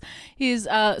he's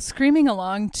screaming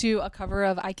along to a cover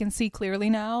of "I Can See Clearly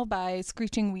Now" by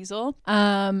Screeching Weasel,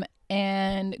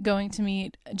 and going to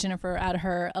meet Jennifer at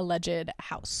her alleged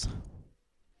house.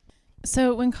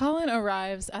 So when Colin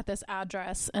arrives at this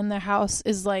address, and the house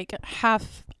is like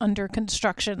half under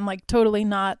construction, like totally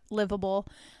not livable,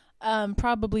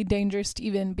 probably dangerous to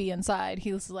even be inside,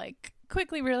 he was like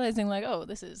quickly realizing like, oh,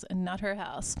 this is not her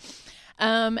house.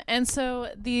 And so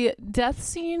the death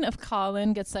scene of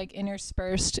Colin gets like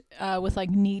interspersed with like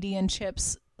Needy and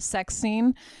Chip's sex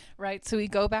scene, right? So we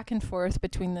go back and forth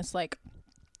between this like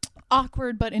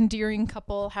awkward but endearing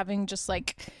couple having just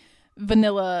like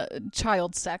vanilla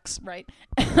child sex, right?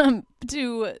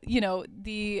 To, you know,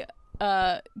 the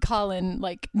Colin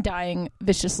like dying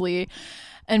viciously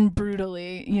and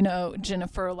brutally, you know,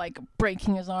 Jennifer like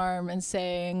breaking his arm and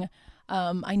saying,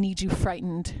 I need you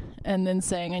frightened, and then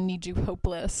saying I need you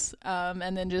hopeless,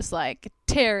 and then just like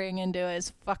tearing into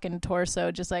his fucking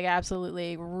torso, just like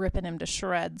absolutely ripping him to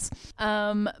shreds.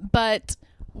 But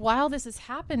while this is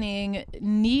happening,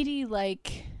 Needy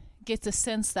like gets a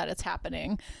sense that it's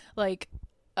happening. Like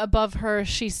above her,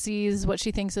 she sees what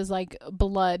she thinks is like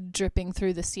blood dripping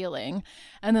through the ceiling,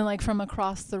 and then like from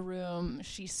across the room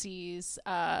she sees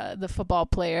the football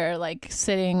player like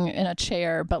sitting in a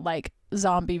chair, but like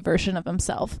zombie version of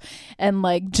himself, and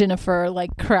like Jennifer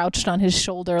like crouched on his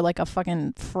shoulder like a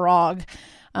fucking frog,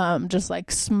 just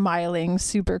like smiling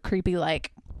super creepy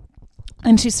like.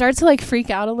 And she starts to like freak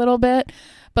out a little bit,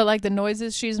 but like the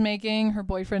noises she's making, her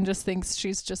boyfriend just thinks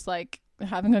she's just like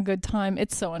having a good time.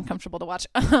 It's so uncomfortable to watch.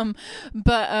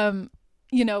 But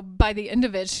you know, by the end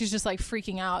of it, she's just like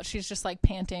freaking out. She's just like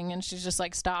panting, and she's just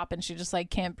like stop, and she just like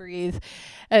can't breathe.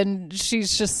 And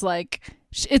she's just like,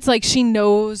 it's like she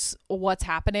knows what's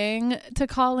happening to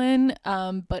Colin,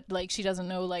 but like she doesn't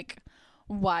know like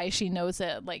why she knows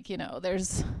it. Like, you know,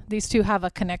 there's these two have a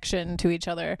connection to each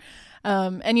other,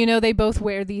 and you know, they both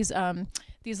wear these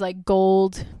like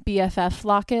gold BFF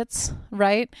lockets,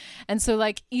 right? And so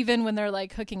like even when they're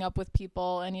like hooking up with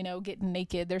people and, you know, getting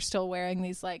naked, they're still wearing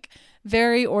these like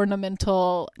very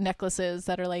ornamental necklaces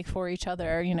that are like for each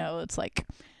other. You know, it's like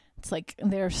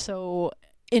they're so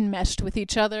enmeshed with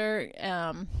each other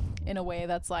in a way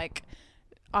that's like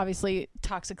obviously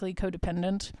toxically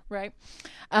codependent, right?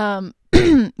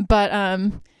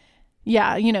 But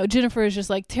yeah, you know, Jennifer is just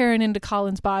like tearing into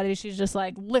Colin's body. She's just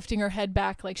like lifting her head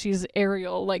back like she's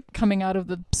Ariel, like coming out of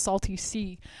the salty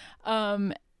sea.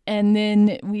 And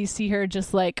then we see her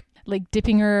just like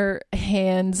dipping her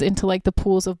hands into like the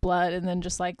pools of blood and then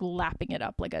just like lapping it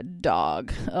up like a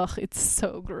dog. Ugh, it's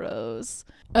so gross.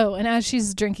 Oh, and as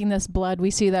she's drinking this blood,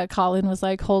 we see that Colin was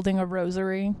like holding a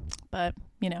rosary, but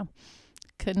you know,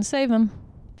 couldn't save him.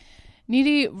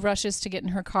 Needy rushes to get in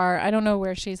her car. I don't know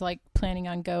where she's like planning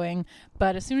on going,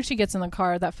 but as soon as she gets in the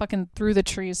car, that fucking Through the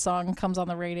Trees song comes on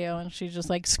the radio, and she just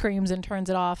like screams and turns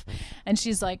it off. And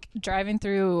she's like driving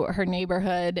through her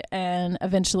neighborhood and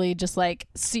eventually just like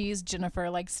sees Jennifer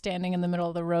like standing in the middle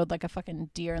of the road like a fucking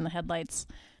deer in the headlights.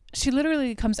 She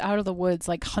literally comes out of the woods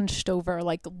like hunched over,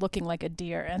 like looking like a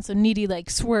deer. And so Needy like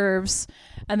swerves,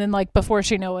 and then like before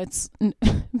she knows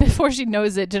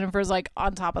it, Jennifer's like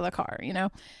on top of the car, you know?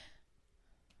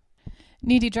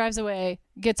 Needy drives away,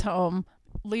 gets home,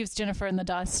 leaves Jennifer in the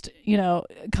dust, you know,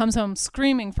 comes home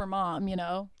screaming for mom, you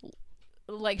know,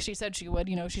 like she said she would,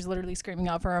 you know, she's literally screaming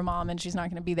out for her mom and she's not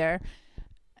going to be there.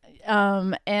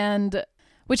 And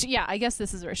which, yeah, I guess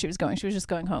this is where she was going. She was just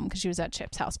going home because she was at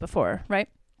Chip's house before, right?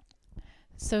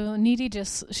 So Needy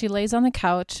she lays on the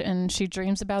couch and she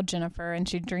dreams about Jennifer, and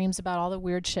she dreams about all the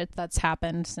weird shit that's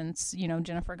happened since, you know,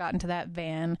 Jennifer got into that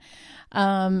van.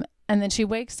 And then she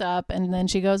wakes up, and then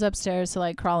she goes upstairs to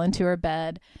like crawl into her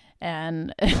bed,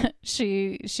 and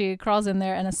she crawls in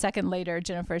there, and a second later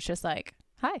Jennifer's just like,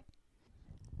 hi.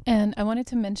 And I wanted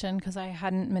to mention, because I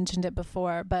hadn't mentioned it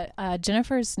before, but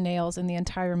Jennifer's nails in the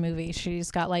entire movie, she's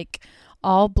got like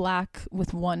all black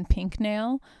with one pink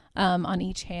nail on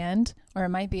each hand, or it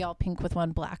might be all pink with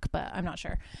one black, but I'm not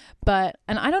sure. And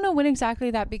I don't know when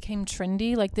exactly that became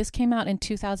trendy. Like this came out in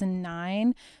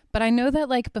 2009, but I know that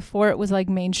like before it was like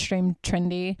mainstream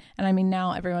trendy, and I mean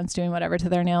now everyone's doing whatever to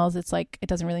their nails. It's like it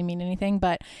doesn't really mean anything,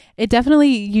 but it definitely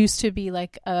used to be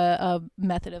like a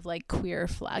method of like queer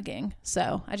flagging.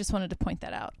 So I just wanted to point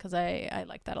that out because I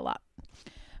like that a lot.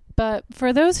 But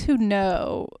for those who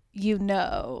know, you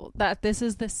know that this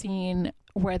is the scene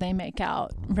where they make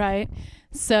out, right?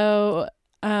 So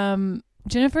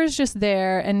Jennifer's just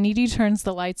there, and Needy turns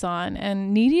the lights on,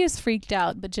 and Needy is freaked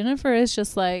out, but Jennifer is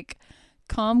just like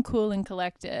calm, cool, and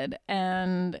collected,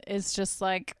 and is just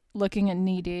like, looking at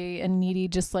Needy, and Needy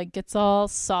just like gets all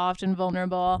soft and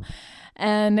vulnerable,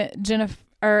 and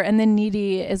and then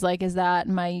Needy is like, is that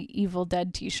my Evil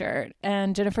Dead t-shirt?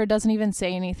 And Jennifer doesn't even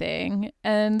say anything,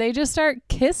 and they just start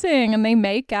kissing, and they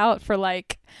make out for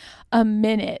like a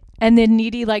minute, and then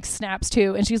Needy like snaps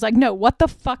too, and she's like, no, what the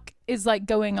fuck is like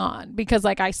going on? Because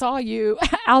like I saw you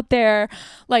out there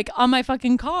like on my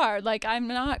fucking car, like I'm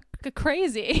not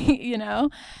crazy, you know.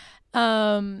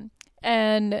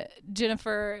 And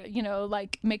Jennifer, you know,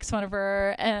 like makes fun of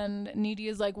her, and Needy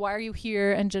is like, why are you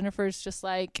here? And Jennifer's just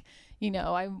like,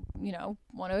 I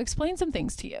want to explain some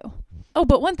things to you. Oh,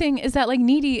 but one thing is that like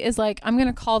Needy is like, I'm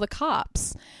gonna call the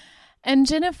cops, and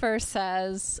Jennifer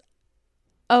says,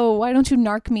 oh, why don't you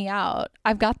narc me out?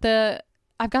 I've got the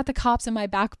cops in my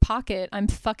back pocket. I'm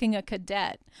fucking a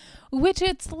cadet. Which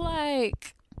it's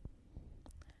like,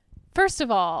 first of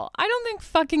all, I don't think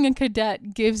fucking a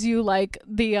cadet gives you like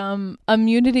the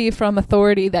immunity from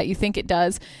authority that you think it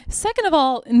does. Second of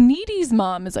all, Needy's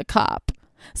mom is a cop.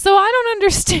 So I don't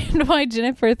understand why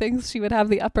Jennifer thinks she would have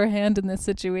the upper hand in this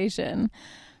situation.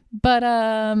 But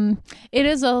it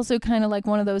is also kind of like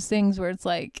one of those things where it's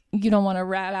like you don't want to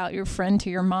rat out your friend to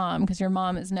your mom because your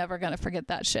mom is never going to forget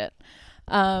that shit.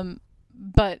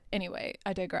 But anyway,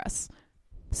 I digress.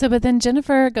 So, but then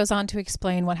Jennifer goes on to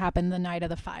explain what happened the night of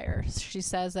the fire. She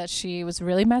says that she was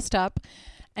really messed up,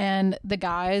 and the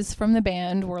guys from the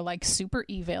band were like super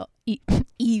evil.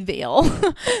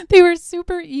 They were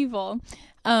super evil.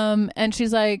 And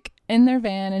she's like in their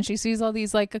van, and she sees all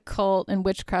these like occult and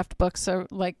witchcraft books are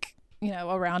like,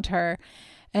 around her.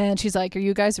 And she's like, are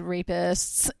you guys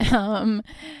rapists?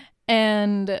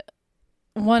 And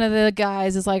one of the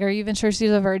guys is like, are you even sure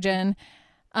she's a virgin?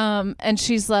 And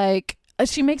she's like,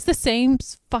 she makes the same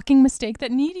fucking mistake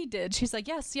that Needy did. She's like,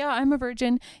 yes, yeah, I'm a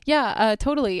virgin. Yeah,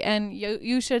 totally. And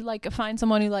you should like find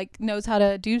someone who like knows how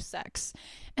to do sex.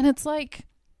 And it's like,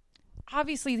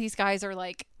 obviously these guys are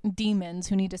like demons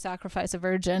who need to sacrifice a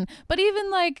virgin. But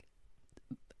even like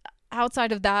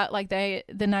outside of that, like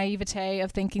the naivete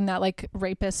of thinking that like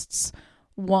rapists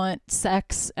want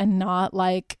sex and not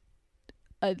like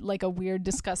a weird,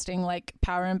 disgusting like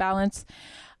power imbalance.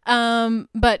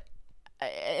 But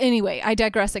anyway, I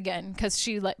digress again because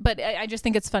but I just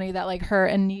think it's funny that like her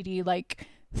and Needy like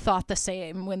thought the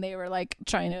same when they were like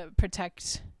trying to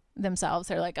protect themselves.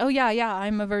 They're like, oh yeah,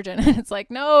 I'm a virgin. And it's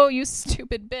like, no, you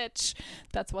stupid bitch.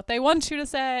 That's what they want you to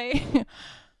say.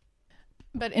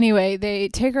 But anyway, they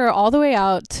take her all the way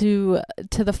out to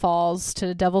the falls,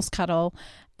 to Devil's Cuddle.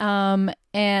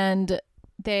 And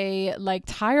they like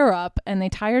tie her up, and they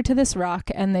tie her to this rock,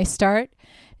 and they start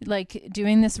like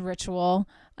doing this ritual.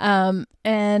 And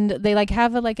they like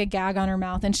have a gag on her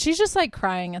mouth, and she's just like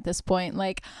crying at this point.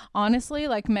 Like honestly,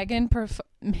 like Megan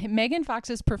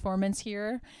Fox's performance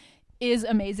here is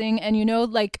amazing.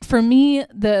 And like for me,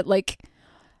 the like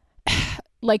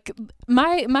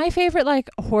my favorite like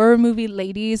horror movie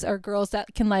ladies are girls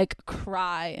that can like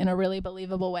cry in a really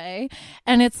believable way.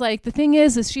 And it's like the thing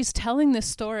is she's telling this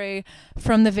story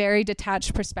from the very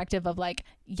detached perspective of like,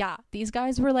 yeah, these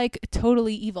guys were like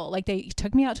totally evil. Like they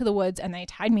took me out to the woods, and they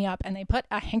tied me up, and they put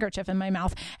a handkerchief in my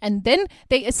mouth, and then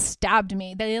they stabbed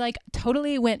me. They like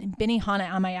totally went Benihana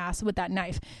on my ass with that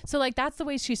knife. So like that's the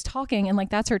way she's talking, and like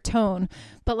that's her tone.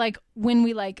 But like when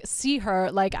we like see her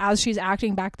like as she's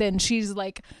acting back then, she's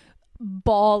like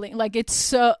bawling. Like it's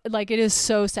so like it is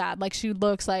so sad. Like she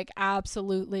looks like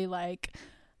absolutely like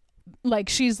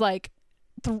she's like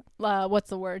what's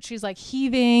the word? She's like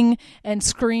heaving and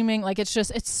screaming. Like it's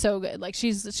so good. Like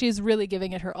she's really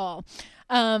giving it her all.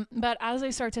 But as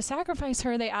they start to sacrifice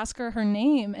her, they ask her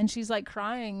name, and she's like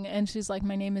crying, and she's like,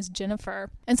 my name is Jennifer.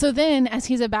 And so then as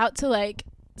he's about to like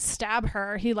stab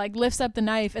her, he like lifts up the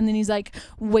knife, and then he's like,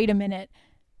 wait a minute.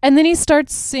 And then he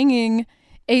starts singing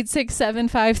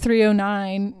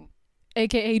 8675309,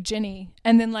 aka Jenny.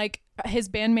 And then like his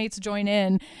bandmates join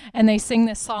in, and they sing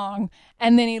this song,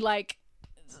 and then he like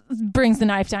brings the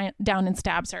knife down and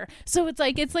stabs her. So it's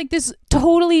like this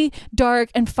totally dark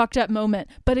and fucked up moment.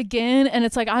 But again, and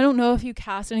it's like, I don't know if you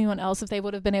cast anyone else if they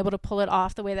would have been able to pull it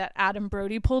off the way that Adam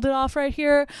Brody pulled it off right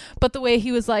here. But the way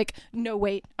he was like, no,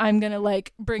 wait, I'm gonna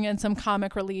like bring in some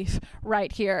comic relief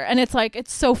right here. And it's like,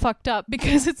 it's so fucked up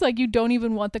because it's like you don't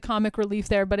even want the comic relief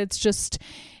there, but it's just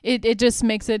it just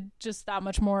makes it just that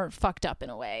much more fucked up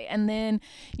in a way. And then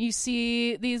you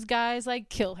see these guys like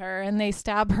kill her, and they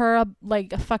stab her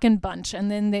like a fucking bunch,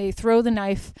 and then they throw the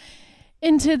knife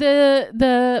into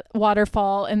the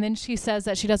waterfall. And then she says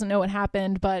that she doesn't know what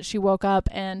happened, but she woke up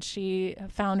and she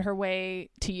found her way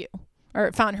to you,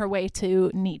 or found her way to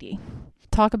Needy.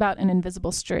 Talk about an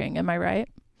invisible string, am I right?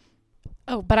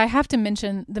 Oh, but I have to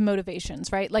mention the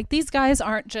motivations, right? Like, these guys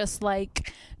aren't just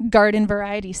like garden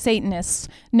variety Satanists.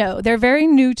 No, they're very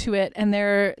new to it. And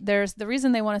there's the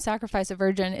reason they want to sacrifice a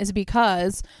virgin is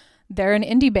because they're an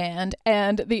indie band.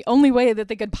 And the only way that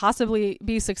they could possibly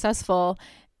be successful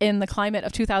in the climate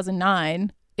of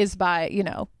 2009 is by, you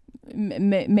know,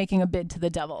 making a bid to the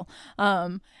devil.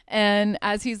 And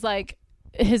as he's like,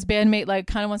 his bandmate like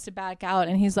kind of wants to back out,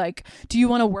 and he's like, do you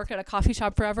want to work at a coffee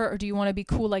shop forever, or do you want to be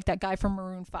cool like that guy from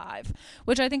Maroon 5?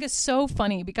 Which I think is so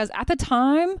funny, because at the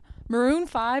time Maroon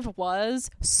 5 was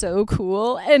so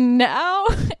cool, and now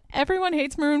everyone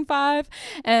hates Maroon 5,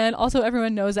 and also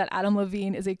everyone knows that Adam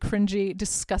Levine is a cringy,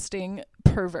 disgusting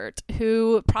pervert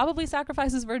who probably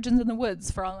sacrifices virgins in the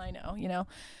woods, for all I know. You know,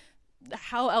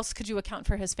 how else could you account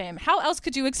for his fame? How else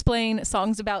could you explain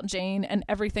Songs About Jane and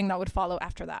everything that would follow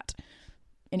after that?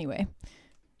 Anyway.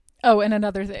 Oh, and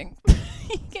another thing.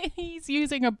 He's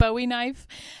using a Bowie knife,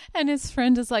 and his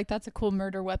friend is like, that's a cool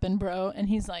murder weapon, bro. And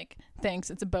he's like, thanks,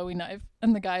 it's a Bowie knife.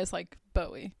 And the guy is like,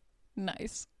 Bowie.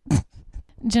 Nice.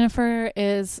 Jennifer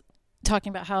is talking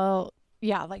about how,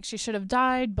 yeah, like she should have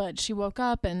died, but she woke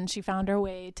up and she found her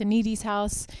way to Needy's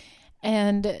house.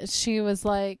 And she was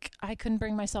like, I couldn't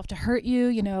bring myself to hurt you,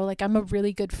 you know, like I'm a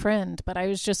really good friend, but I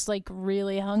was just like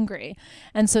really hungry.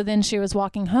 And so then she was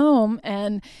walking home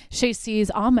and she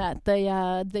sees Ahmet,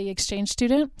 the exchange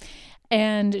student.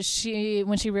 And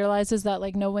when she realizes that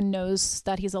like no one knows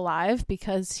that he's alive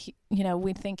because he, you know,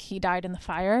 we think he died in the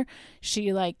fire,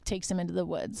 she like takes him into the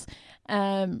woods.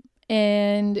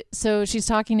 And so she's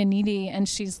talking to Needy, and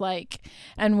she's like,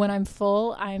 and when I'm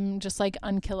full, I'm just like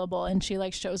unkillable. And she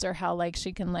like shows her how like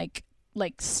she can like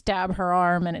stab her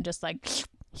arm and it just like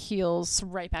heals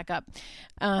right back up.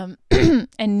 And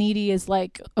Needy is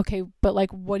like, okay, but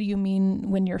like, what do you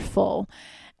mean when you're full?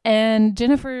 And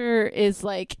Jennifer is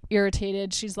like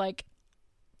irritated. She's like,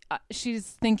 she's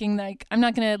thinking like, I'm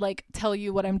not gonna like tell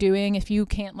you what I'm doing if you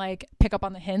can't like pick up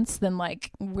on the hints, then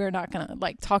like we're not gonna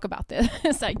like talk about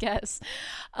this, I guess.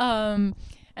 And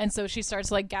so she starts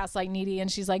to like gaslight Needy,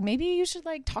 and she's like, maybe you should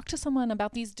like talk to someone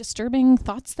about these disturbing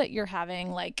thoughts that you're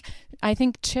having. Like, I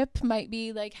think Chip might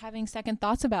be like having second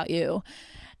thoughts about you.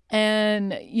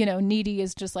 And, you know, Needy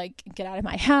is just like, get out of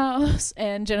my house.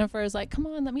 And Jennifer is like, come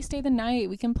on, let me stay the night.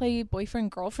 We can play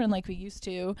boyfriend, girlfriend like we used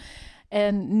to.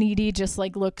 And Needy just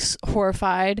like looks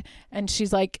horrified. And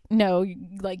she's like, no,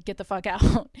 like get the fuck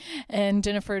out. And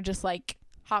Jennifer just like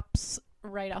hops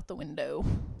right out the window.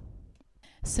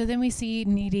 So then we see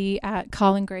Needy at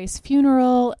Colin Gray's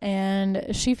funeral.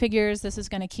 And she figures this is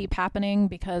going to keep happening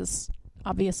because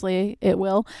obviously it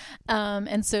will.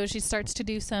 And so she starts to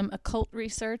do some occult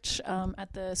research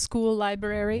at the school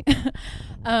library.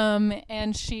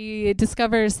 And she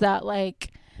discovers that like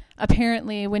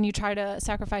apparently when you try to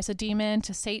sacrifice a demon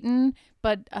to Satan,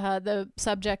 but the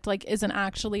subject like isn't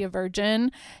actually a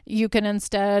virgin, you can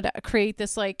instead create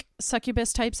this like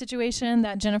succubus type situation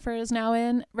that Jennifer is now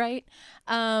in, right?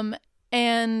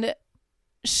 And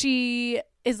she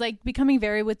is like becoming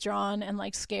very withdrawn and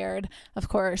like scared, of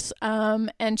course.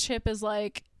 And Chip is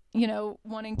like, you know,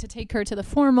 wanting to take her to the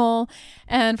formal.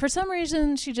 And for some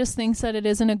reason, she just thinks that it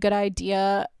isn't a good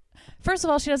idea. First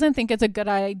of all, she doesn't think it's a good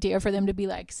idea for them to be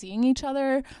like seeing each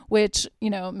other, which,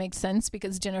 you know, makes sense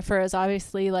because Jennifer has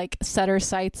obviously like set her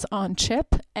sights on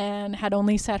Chip and had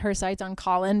only set her sights on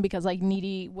Colin because like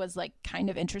Needy was like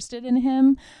kind of interested in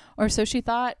him, or so she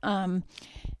thought.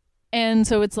 And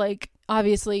so it's like,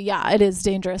 obviously, yeah, it is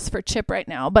dangerous for Chip right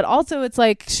now. But also it's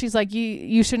like, she's like,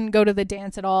 you shouldn't go to the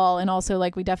dance at all. And also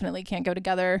like, we definitely can't go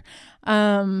together.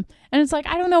 And it's like,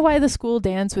 I don't know why the school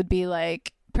dance would be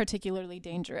like particularly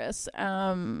dangerous.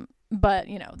 But,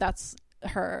 you know, that's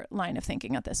her line of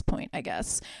thinking at this point, I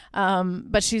guess.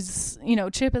 But she's, you know,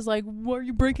 Chip is like, "What, are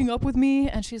you breaking up with me?"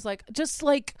 And she's like, just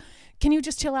like, can you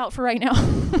just chill out for right now?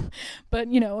 But,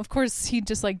 you know, of course he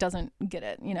just like doesn't get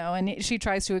it, you know, and she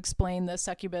tries to explain the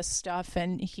succubus stuff,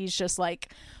 and he's just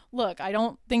like, look, I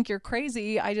don't think you're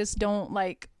crazy. I just don't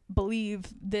like believe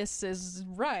this is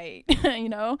right, you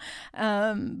know?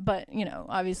 But, you know,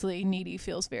 obviously Needy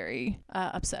feels very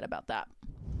upset about that.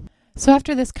 So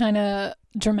after this kind of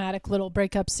dramatic little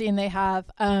breakup scene they have,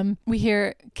 we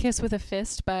hear Kiss with a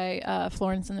Fist by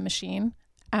Florence and the Machine.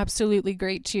 Absolutely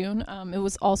great tune. It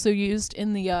was also used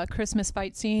in the Christmas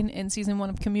fight scene in season 1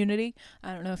 of Community.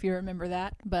 I don't know if you remember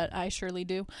that, but I surely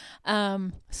do.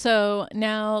 So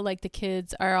now like the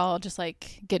kids are all just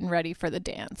like getting ready for the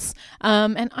dance.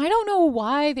 And I don't know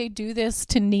why they do this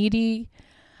to Needy.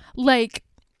 Like,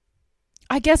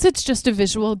 I guess it's just a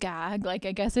visual gag. Like,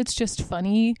 I guess it's just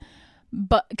funny.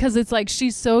 But because it's like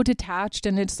she's so detached,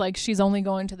 and it's like she's only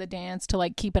going to the dance to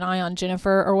like keep an eye on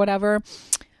Jennifer or whatever.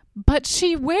 But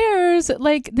she wears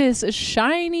like this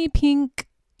shiny pink,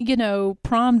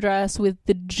 prom dress with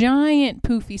the giant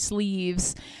poofy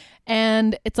sleeves.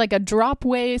 And it's like a drop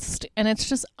waist, and it's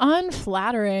just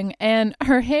unflattering. And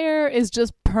her hair is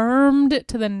just permed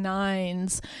to the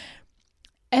nines.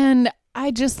 And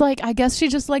I guess she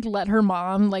just like let her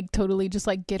mom like totally just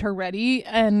like get her ready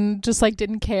and just like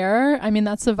didn't care. I mean,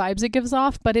 that's the vibes it gives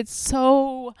off, but it's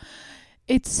so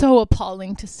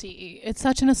appalling to see. It's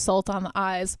such an assault on the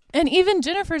eyes. And even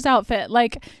Jennifer's outfit,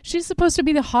 like she's supposed to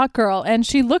be the hot girl and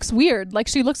she looks weird. Like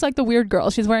she looks like the weird girl.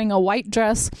 She's wearing a white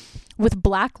dress with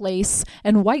black lace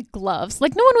and white gloves.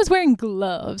 Like no one was wearing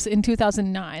gloves in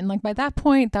 2009. Like by that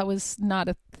point, that was not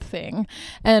a thing.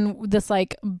 And this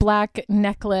like black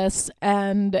necklace,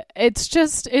 and it's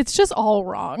just all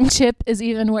wrong. Chip is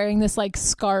even wearing this like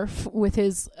scarf with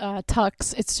his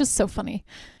tux. It's just so funny.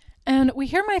 And we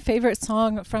hear my favorite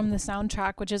song from the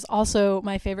soundtrack, which is also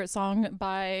my favorite song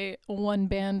by one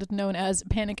band known as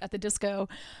Panic at the Disco,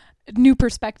 New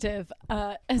Perspective,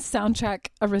 a soundtrack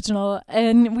original.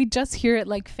 And we just hear it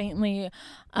like faintly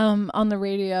on the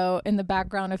radio in the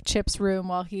background of Chip's room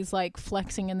while he's like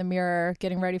flexing in the mirror,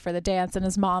 getting ready for the dance. And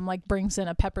his mom like brings in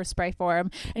a pepper spray for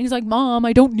him. And he's like, "Mom,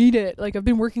 I don't need it. Like I've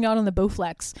been working out on the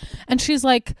Bowflex." And she's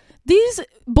like, "These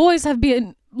boys have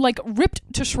been like ripped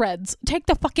to shreds. Take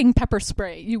the fucking pepper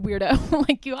spray, you weirdo."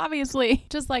 Like you obviously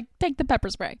just like take the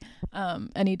pepper spray.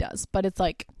 And he does, but it's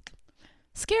like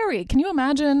scary. Can you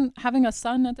imagine having a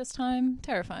son at this time?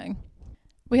 Terrifying.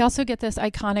 We also get this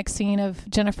iconic scene of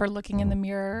Jennifer looking in the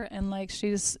mirror and like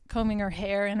she's combing her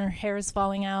hair and her hair is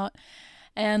falling out.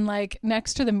 And like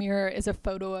next to the mirror is a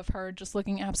photo of her just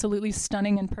looking absolutely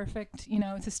stunning and perfect,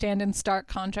 to stand in stark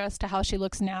contrast to how she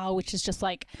looks now, which is just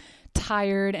like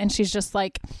tired, and she's just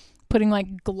like putting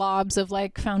like globs of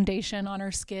like foundation on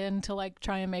her skin to like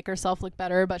try and make herself look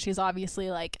better, but she's obviously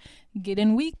like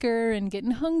getting weaker and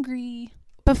getting hungry.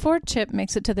 Before Chip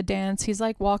makes it to the dance, he's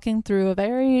like walking through a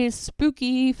very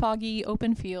spooky, foggy,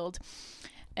 open field.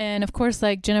 And of course,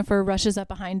 like Jennifer rushes up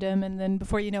behind him, and then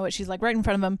before you know it, she's like right in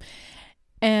front of him.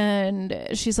 And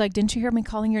she's like, "Didn't you hear me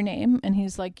calling your name?" And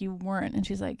he's like, "You weren't." And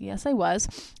she's like, "Yes, I was."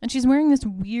 And she's wearing this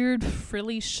weird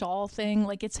frilly shawl thing.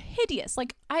 Like it's hideous.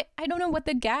 Like I don't know what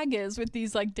the gag is with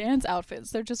these like dance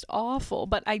outfits. They're just awful.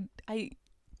 But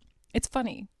it's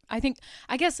funny. I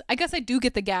guess I do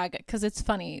get the gag because it's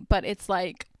funny, but it's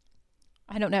like,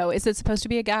 I don't know. Is it supposed to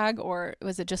be a gag, or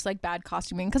was it just like bad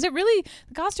costuming? Because the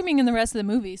costuming in the rest of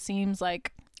the movie seems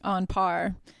like on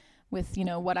par with,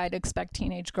 what I'd expect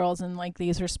teenage girls in like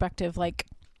these respective like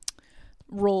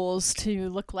roles to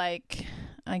look like,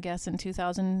 I guess, in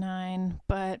 2009.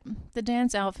 But the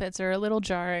dance outfits are a little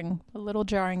jarring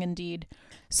indeed.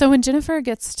 So when Jennifer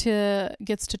gets to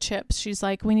Chips, she's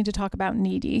like, "We need to talk about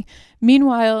Needy."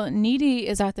 Meanwhile, Needy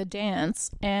is at the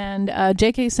dance, and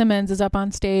J.K. Simmons is up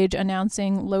on stage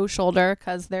announcing Low Shoulder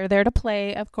because they're there to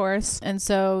play, of course. And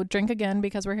so drink again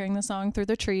because we're hearing the song through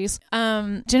the trees.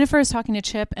 Jennifer is talking to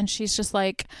Chip, and she's just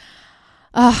like,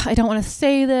 "I don't want to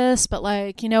say this, but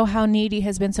like, how Needy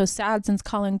has been so sad since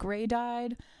Colin Gray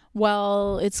died?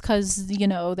 Well, it's because,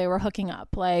 they were hooking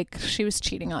up. Like, she was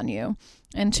cheating on you."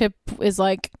 And Chip is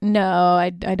like, "No, I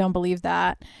don't believe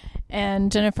that."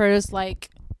 And Jennifer is like,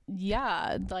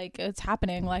 "Yeah, like it's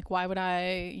happening. Like, why would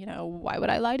I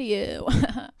lie to you?"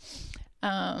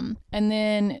 And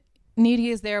then Needy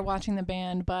is there watching the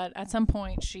band, but at some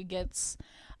point she gets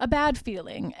a bad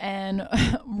feeling and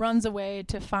runs away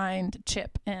to find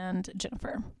Chip and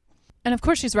Jennifer. And of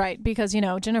course she's right, because,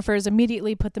 Jennifer's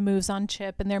immediately put the moves on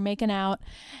Chip and they're making out.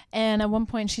 And at one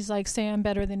point she's like, "Say I'm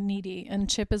better than Needy." And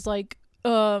Chip is like,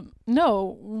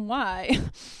 "No, why?"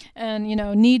 And,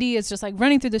 Needy is just like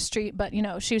running through the street, but,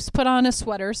 she's put on a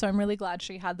sweater. So I'm really glad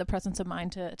she had the presence of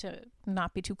mind to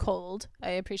not be too cold. I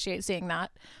appreciate seeing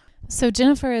that. So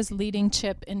Jennifer is leading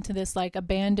Chip into this like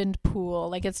abandoned pool.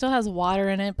 Like it still has water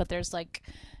in it, but there's like,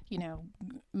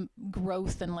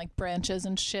 growth and like branches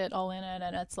and shit all in it.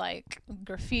 And it's like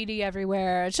graffiti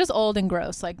everywhere. It's just old and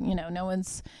gross. Like, no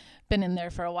one's been in there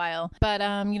for a while. But,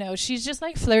 she's just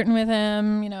like flirting with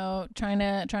him, trying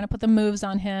to put the moves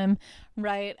on him.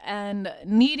 Right. And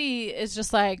Needy is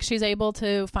just like, she's able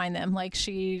to find them. Like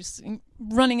she's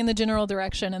running in the general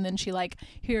direction, and then she like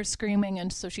hears screaming,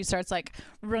 and so she starts like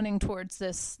running towards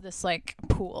this like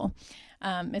pool.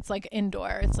 It's like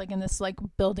indoor. It's like in this like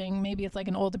building. Maybe it's like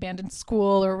an old abandoned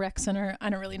school or rec center. I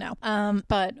don't really know.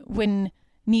 But when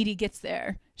Needy gets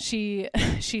there, she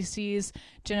sees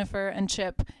Jennifer and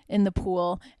Chip in the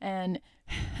pool, and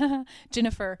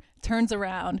Jennifer turns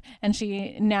around and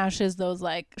she gnashes those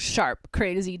like sharp,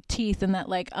 crazy teeth and that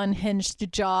like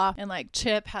unhinged jaw. And like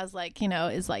Chip has like, you know,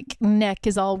 his like neck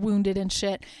is all wounded and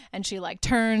shit. And she like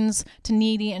turns to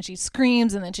Needy and she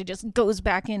screams and then she just goes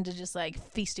back into just like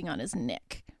feasting on his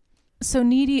neck. So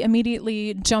Needy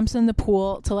immediately jumps in the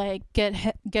pool to like get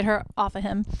her off of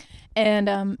him.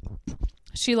 And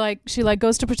she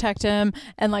goes to protect him,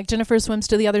 and like Jennifer swims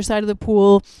to the other side of the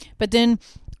pool, but then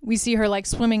we see her like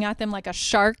swimming at them like a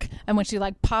shark, and when she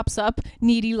like pops up,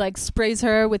 Needy like sprays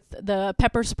her with the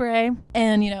pepper spray,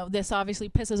 and you know, this obviously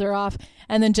pisses her off.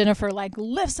 And then Jennifer like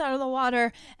lifts out of the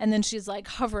water, and then she's like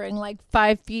hovering like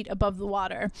 5 feet above the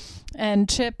water, and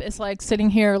Chip is like sitting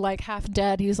here like half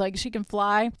dead. He's like, she can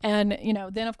fly. And you know,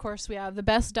 then of course we have the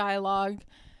best dialogue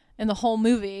in the whole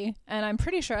movie, and I'm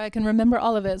pretty sure I can remember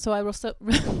all of it, so I will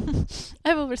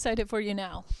I will recite it for you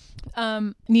now.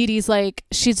 Needy's like,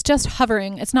 she's just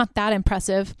hovering, it's not that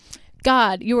impressive.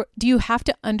 God, do you have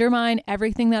to undermine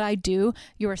everything that I do?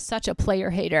 You are such a player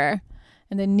hater.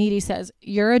 And then Needy says,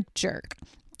 you're a jerk.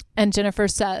 And Jennifer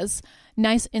says,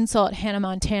 nice insult, Hannah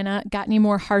Montana. Got any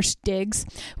more harsh digs?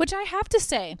 Which I have to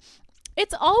say,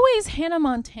 it's always Hannah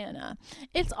Montana.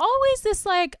 It's always this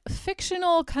like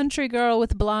fictional country girl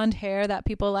with blonde hair that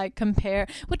people like compare,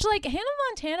 which like Hannah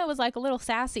Montana was like a little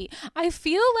sassy. I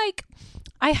feel like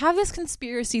I have this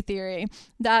conspiracy theory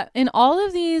that in all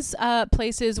of these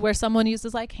places where someone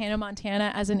uses like Hannah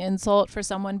Montana as an insult for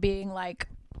someone being like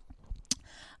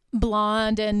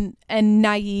blonde and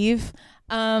naive,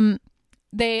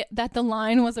 that the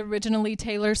line was originally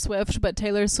Taylor Swift, but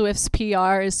Taylor Swift's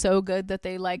PR is so good that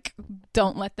they like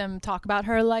don't let them talk about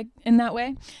her like in that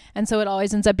way, and so it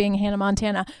always ends up being Hannah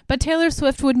Montana. But Taylor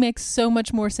Swift would make so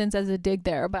much more sense as a dig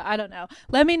there, but I don't know.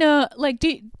 Let me know, like, do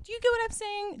you get what I'm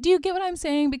saying? Do you get what I'm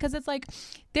saying? Because it's like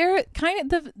they're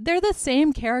the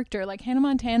same character. Like Hannah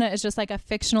Montana is just like a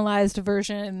fictionalized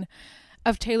version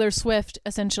of Taylor Swift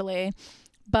essentially.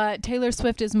 But Taylor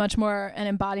Swift is much more an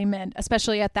embodiment,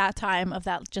 especially at that time, of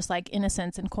that just like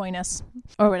innocence and coyness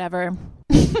or whatever.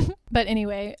 But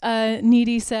anyway,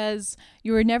 Needy says,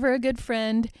 you were never a good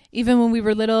friend. Even when we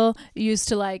were little, you used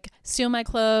to like steal my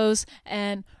clothes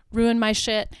and ruin my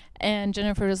shit. And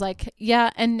Jennifer was like,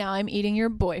 yeah, and now I'm eating your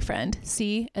boyfriend.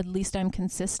 See, at least I'm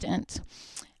consistent.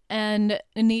 And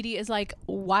Needy is like,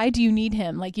 why do you need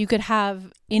him? Like, you could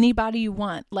have anybody you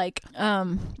want. Like,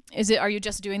 are you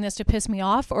just doing this to piss me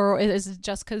off? Or is it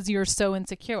just because you're so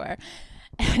insecure?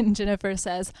 And Jennifer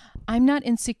says, I'm not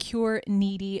insecure,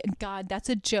 Needy. God, that's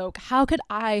a joke. How could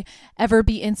I ever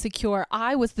be insecure?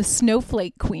 I was the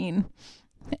snowflake queen.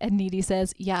 And Needy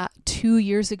says, yeah, 2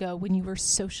 years ago when you were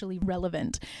socially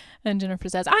relevant. And Jennifer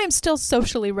says, I am still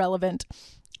socially relevant.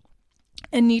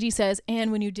 And Needy says,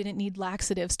 and when you didn't need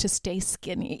laxatives to stay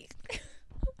skinny.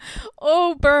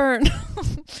 Oh, burn.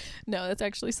 No, that's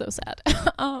actually so sad.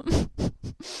 And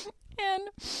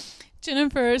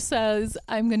Jennifer says,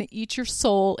 I'm going to eat your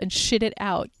soul and shit it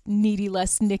out, Needy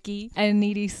less Nikki. And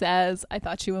Needy says, I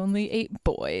thought you only ate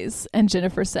boys. And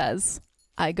Jennifer says,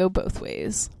 I go both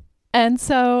ways. And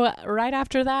so right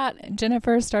after that,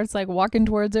 Jennifer starts like walking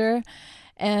towards her.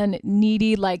 And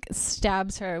Needy like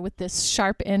stabs her with this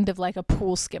sharp end of like a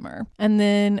pool skimmer. And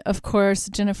then, of course,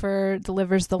 Jennifer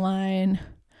delivers the line,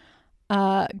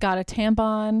 got a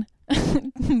tampon?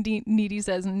 Needy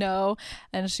says no.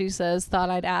 And she says,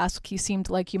 thought I'd ask. You seemed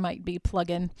like you might be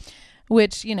plug-in.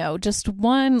 Which, you know, just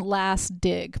one last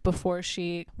dig before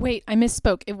she... Wait, I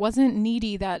misspoke. It wasn't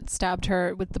Needy that stabbed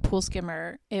her with the pool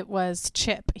skimmer. It was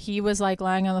Chip. He was, like,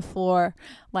 lying on the floor,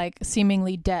 like,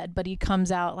 seemingly dead. But he comes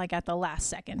out, like, at the last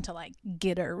second to, like,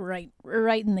 get her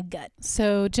right in the gut.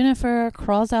 So Jennifer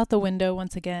crawls out the window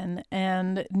once again.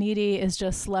 And Needy is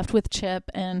just left with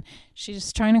Chip. And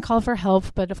she's trying to call for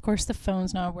help. But, of course, the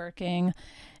phone's not working.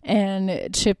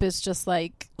 And Chip is just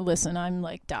like, listen, I'm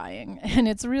like dying. And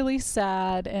it's really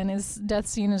sad. And his death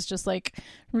scene is just like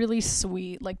really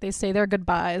sweet. Like they say their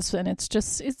goodbyes. And it's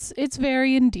just, it's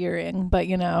very endearing. But,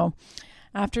 you know,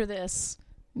 after this,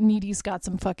 Needy's got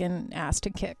some fucking ass to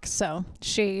kick. So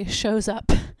she shows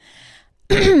up.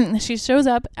 She shows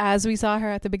up as we saw her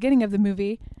at the beginning of the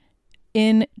movie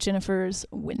in Jennifer's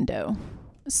window.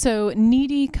 So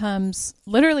Needy comes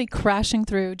literally crashing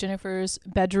through Jennifer's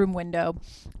bedroom window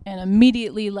and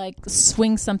immediately like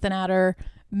swings something at her,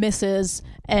 misses,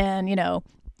 and you know,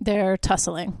 they're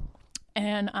tussling.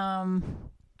 And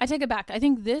I take it back. I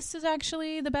think this is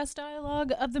actually the best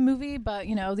dialogue of the movie, but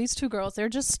you know, these two girls, they're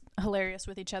just hilarious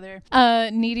with each other.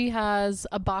 Needy has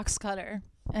a box cutter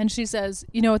and she says,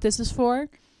 you know what this is for?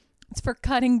 It's for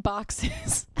cutting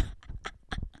boxes.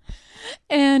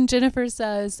 And Jennifer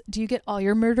says, do you get all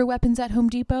your murder weapons at Home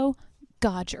Depot?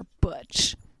 God, you're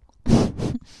butch.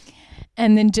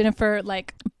 And then Jennifer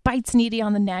like bites Needy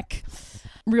on the neck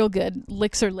real good,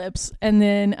 licks her lips, and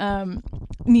then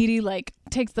Needy like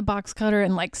takes the box cutter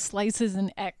and like slices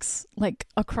an X like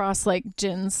across like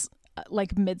Jen's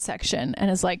like midsection,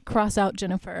 and is like, cross out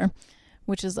Jennifer,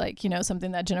 which is like, you know,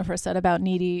 something that Jennifer said about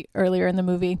Needy earlier in the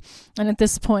movie. And at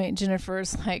this point,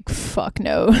 Jennifer's like, fuck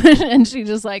no. And she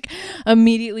just like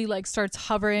immediately like starts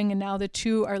hovering, and now the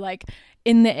two are like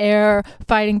in the air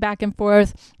fighting back and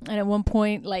forth. And at one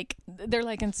point, like they're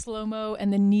like in slow-mo,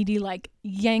 and then Needy like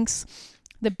yanks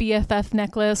the BFF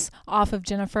necklace off of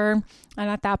Jennifer. And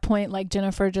at that point, like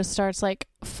Jennifer just starts like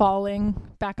falling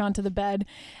back onto the bed,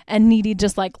 and Needy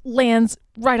just like lands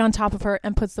right on top of her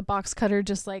and puts the box cutter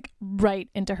just like right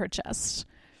into her chest.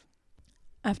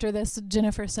 After this,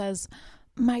 Jennifer says,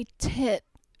 "My tit."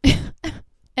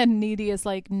 And Needy is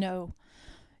like, "No,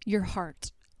 your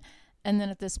heart." And then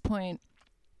at this point,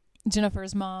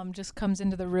 Jennifer's mom just comes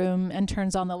into the room and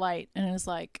turns on the light and is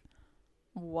like,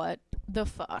 "What the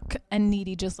fuck?" And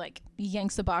Needy just like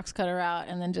yanks the box cutter out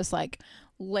and then just like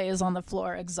lays on the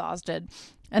floor exhausted.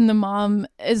 And the mom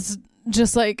is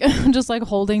just like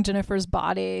holding Jennifer's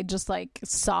body, just like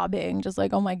sobbing, just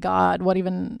like, oh my God, what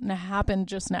even happened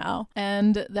just now?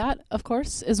 And that, of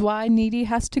course, is why Needy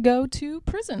has to go to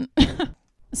prison.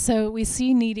 So we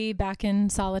see Needy back in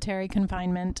solitary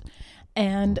confinement,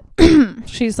 and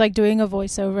she's like doing a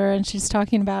voiceover, and she's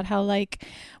talking about how like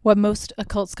what most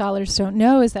occult scholars don't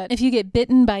know is that if you get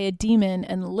bitten by a demon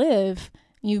and live,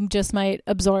 you just might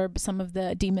absorb some of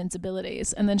the demon's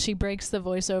abilities. And then she breaks the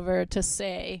voiceover to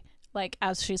say, like,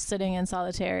 as she's sitting in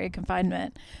solitary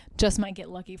confinement, just might get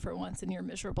lucky for once in your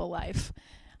miserable life.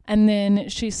 And then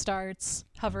she starts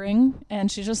hovering,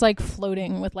 and she's just like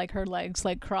floating with like her legs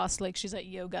like crossed, like she's at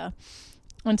yoga,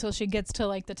 until she gets to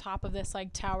like the top of this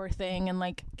like tower thing and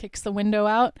like kicks the window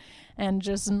out and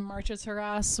just marches her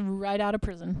ass right out of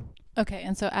prison. Okay,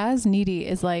 and so as Needy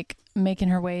is like making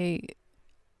her way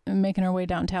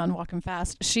downtown, walking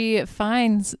fast, she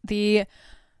finds the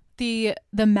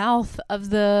mouth of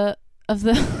the of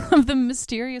the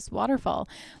mysterious waterfall.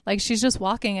 Like she's just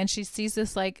walking and she sees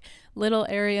this like little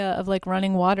area of like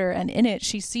running water, and in it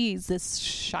she sees this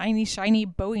shiny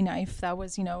Bowie knife that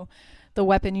was, you know, the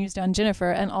weapon used on Jennifer,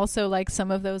 and also like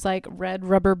some of those like red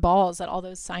rubber balls that all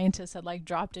those scientists had like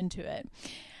dropped into it.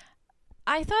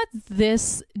 I thought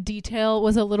this detail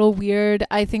was a little weird.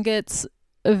 I think it's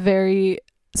very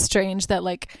strange that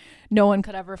like no one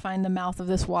could ever find the mouth of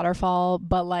this waterfall,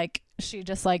 but like she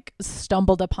just like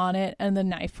stumbled upon it and the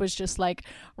knife was just like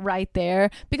right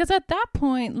there. Because at that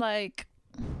point, like,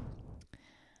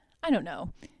 I don't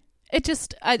know, it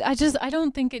just I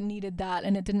don't think it needed that,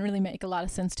 and it didn't really make a lot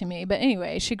of sense to me. But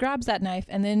anyway, she grabs that knife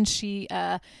and then she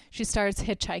starts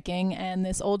hitchhiking, and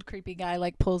this old creepy guy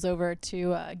like pulls over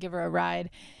to give her a ride.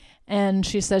 And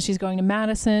she says she's going to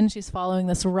Madison. She's following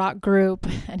this rock group.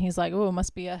 And he's like, oh, it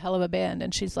must be a hell of a band.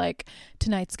 And she's like,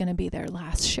 tonight's going to be their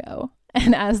last show.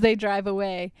 And as they drive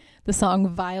away, the song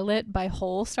Violet by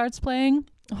Hole starts playing.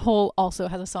 Hole also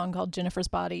has a song called Jennifer's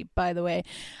Body, by the way.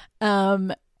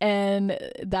 And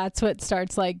that's what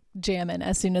starts like jamming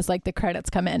as soon as like the credits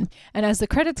come in. And as the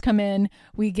credits come in,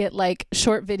 we get like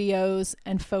short videos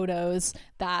and photos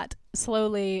that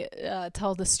slowly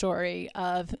tell the story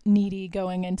of Needy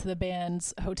going into the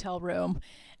band's hotel room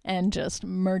and just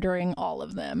murdering all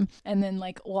of them. And then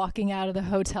like walking out of the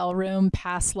hotel room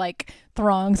past like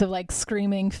throngs of like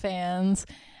screaming fans.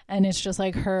 And it's just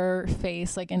like her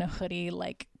face like in a hoodie,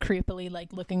 like creepily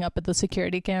like looking up at the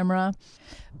security camera.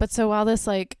 But so while this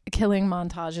like killing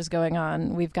montage is going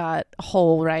on, we've got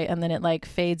Hole, right? And then it like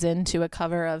fades into a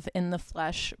cover of In the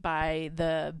Flesh by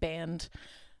the band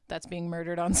that's being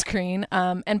murdered on screen.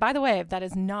 And by the way, that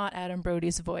is not Adam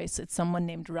Brody's voice. It's someone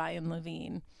named Ryan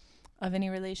Levine. Of any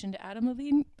relation to Adam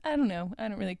Levine? I don't know. I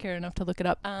don't really care enough to look it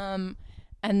up. And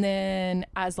then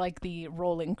as like the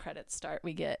rolling credits start,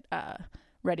 we get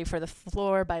Ready for the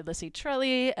Floor by Lissy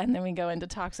Trelli, and then we go into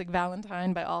Toxic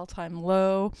Valentine by All Time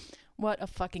Low. What a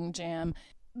fucking jam.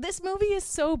 This movie is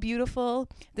so beautiful.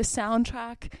 The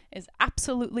soundtrack is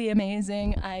absolutely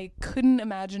amazing. I couldn't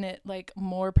imagine it like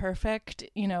more perfect.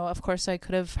 You know, of course I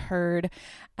could have heard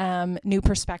New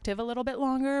Perspective a little bit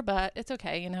longer, but it's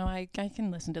okay. You know, I can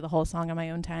listen to the whole song on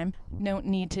my own time. Don't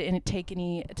need to take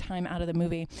any time out of the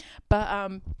movie.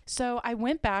 But so I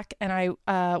went back and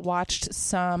I watched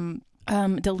some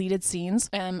deleted scenes.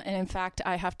 And in fact,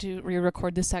 I have to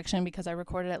re-record this section because I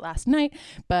recorded it last night,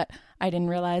 but I didn't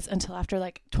realize until after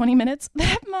like 20 minutes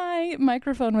that my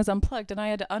microphone was unplugged, and I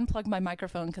had to unplug my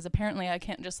microphone because apparently I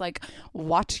can't just like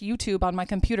watch YouTube on my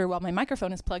computer while my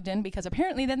microphone is plugged in, because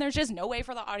apparently then there's just no way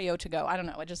for the audio to go. I don't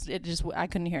know. I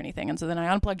couldn't hear anything. And so then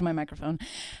I unplugged my microphone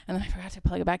and then I forgot to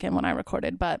plug it back in when I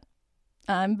recorded, but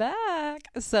I'm back.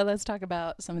 So let's talk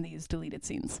about some of these deleted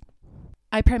scenes.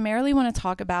 I primarily want to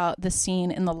talk about the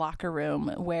scene in the locker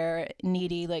room where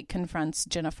Needy like confronts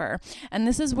Jennifer. And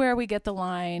this is where we get the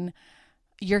line,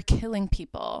 "You're killing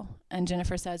people." And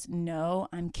Jennifer says, "No,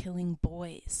 I'm killing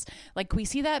boys." Like, we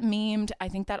see that memed. I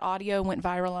think that audio went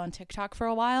viral on TikTok for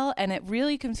a while, and it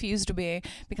really confused me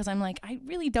because I'm like, I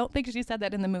really don't think she said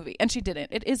that in the movie. And she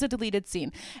didn't. It is a deleted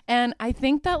scene. And I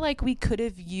think that like we could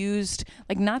have used,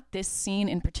 like, not this scene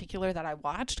in particular that I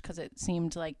watched because it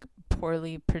seemed like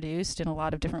poorly produced in a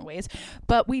lot of different ways,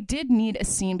 but we did need a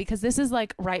scene because this is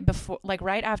like right before, like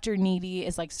right after Needy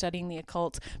is like studying the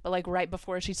occult, but like right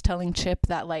before she's telling Chip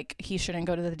that like he shouldn't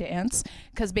go to the dance,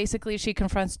 because basically she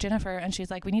confronts Jennifer and she's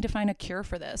like, we need to find a cure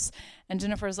for this. And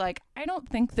Jennifer's like, I don't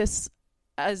think this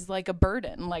as like a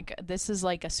burden, like this is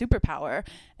like a superpower.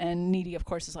 And Needy of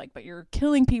course is like, but you're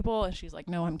killing people. And she's like,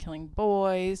 no, I'm killing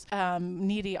boys.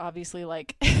 Needy obviously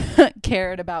like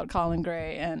cared about Colin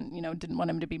Gray and, you know, didn't want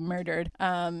him to be murdered.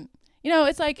 You know,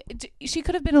 it's like she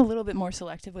could have been a little bit more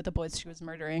selective with the boys she was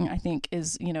murdering, I think,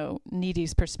 is, you know,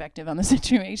 Needy's perspective on the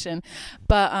situation.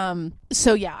 But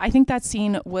so yeah, I think that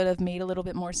scene would have made a little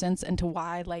bit more sense into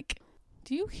why, like,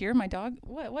 do you hear my dog?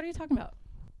 What are you talking about?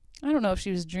 I don't know if she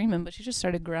was dreaming, but she just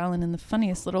started growling in the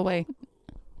funniest little way.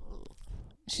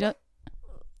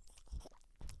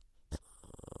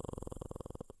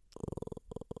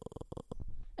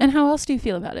 And how else do you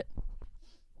feel about it?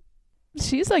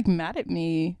 She's like mad at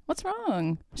me. What's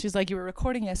wrong? She's like, you were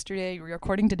recording yesterday, you were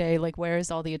recording today. Like, where is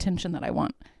all the attention that I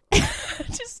want?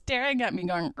 Just staring at me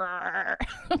going, grrr.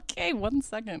 Okay, 1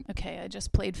 second. Okay, I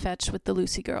just played fetch with the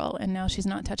Lucy girl and now she's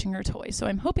not touching her toy. So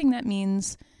I'm hoping that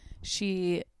means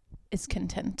she is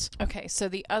content. Okay, so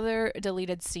the other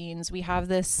deleted scenes, we have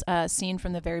this scene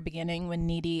from the very beginning when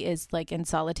Needy is like in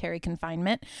solitary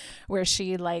confinement, where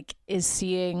she like is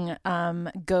seeing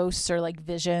ghosts or like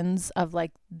visions of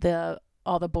like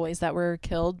all the boys that were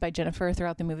killed by Jennifer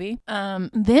throughout the movie.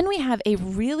 Then we have a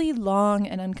really long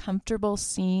and uncomfortable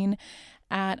scene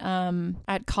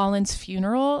at Colin's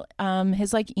funeral.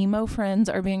 His like emo friends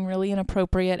are being really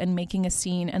inappropriate and making a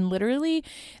scene, and literally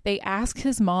they ask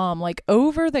his mom like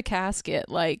over the casket,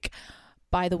 like,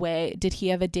 by the way, did he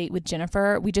have a date with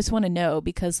Jennifer? We just want to know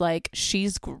because like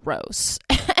she's gross.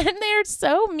 And they're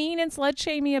so mean and slut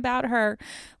shamey about her,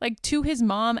 like to his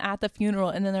mom at the funeral.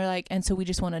 And then they're like, and so we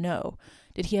just want to know,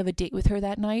 did he have a date with her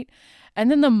that night?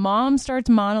 And then the mom starts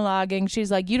monologuing.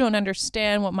 She's like, you don't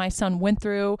understand what my son went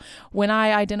through. When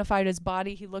I identified his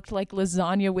body, he looked like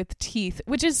lasagna with teeth,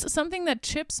 which is something that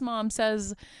Chip's mom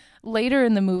says later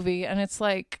in the movie. And it's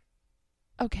like,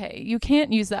 okay, you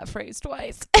can't use that phrase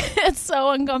twice. It's so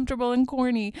uncomfortable and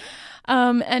corny.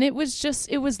 And it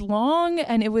was long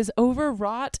and it was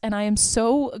overwrought, and I am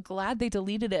so glad they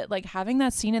deleted it. Like, having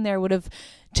that scene in there would have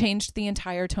changed the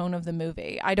entire tone of the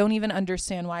movie. I don't even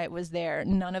understand why it was there.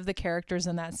 None of the characters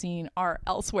in that scene are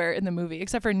elsewhere in the movie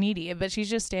except for Needy, but she's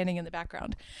just standing in the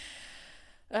background.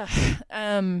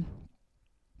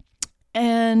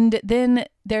 And then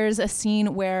there's a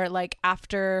scene where like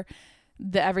after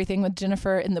everything with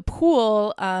Jennifer in the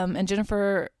pool, and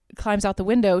Jennifer climbs out the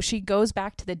window, she goes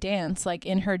back to the dance like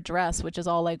in her dress, which is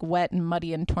all like wet and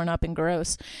muddy and torn up and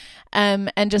gross, and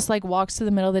just like walks to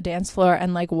the middle of the dance floor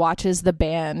and like watches the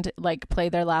band like play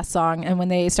their last song. And when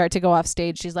they start to go off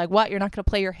stage, she's like, what, you're not gonna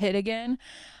play your hit again?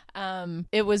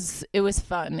 It was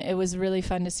fun. It was really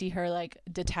fun to see her like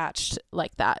detached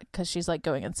like that, because she's like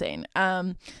going insane.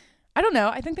 I don't know.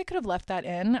 I think they could have left that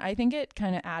in. I think it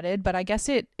kind of added, but I guess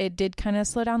it did kind of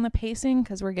slow down the pacing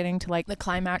because we're getting to like the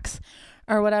climax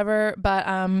or whatever.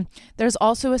 But there's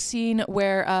also a scene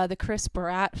where the Chris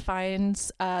Barat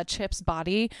finds Chip's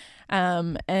body,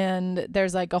 and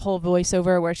there's like a whole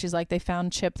voiceover where she's like, they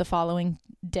found Chip the following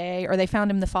day, or they found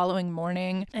him the following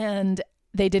morning, and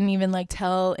they didn't even like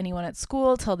tell anyone at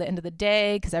school till the end of the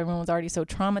day because everyone was already so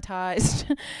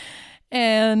traumatized.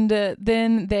 And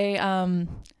then they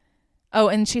oh,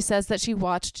 and she says that she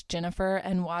watched Jennifer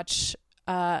and watched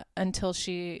until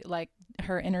she like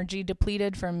her energy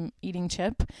depleted from eating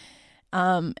Chip,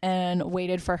 and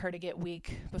waited for her to get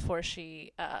weak before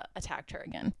she attacked her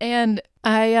again. And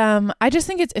I just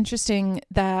think it's interesting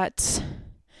that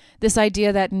this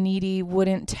idea that Needy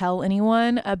wouldn't tell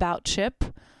anyone about Chip,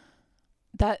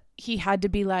 that he had to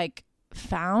be like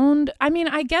found. I mean,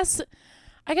 I guess,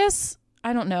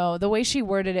 I don't know. The way she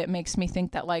worded it makes me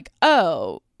think that like,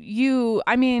 oh, you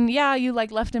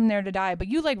like left him there to die, but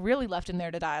you like really left him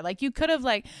there to die. Like you could have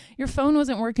like, your phone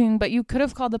wasn't working, but you could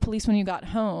have called the police when you got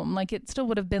home. Like it still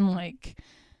would have been like,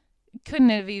 couldn't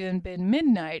have even been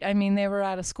midnight. I mean, they were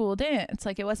at a school dance.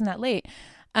 Like it wasn't that late.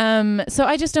 So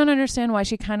I just don't understand why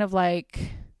she kind of like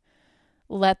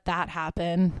let that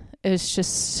happen. It's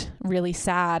just really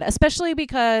sad, especially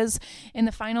because in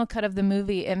the final cut of the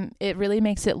movie, it really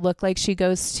makes it look like she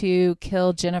goes to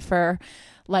kill Jennifer.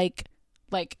 Like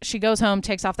she goes home,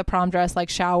 takes off the prom dress, like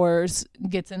showers,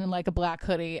 gets in like a black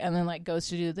hoodie, and then like goes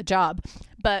to do the job.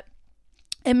 But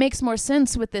it makes more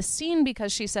sense with this scene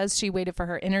because she says she waited for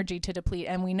her energy to deplete.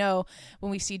 And we know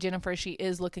when we see Jennifer, she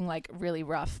is looking like really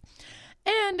rough.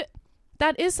 And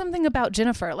that is something about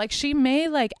Jennifer. Like she may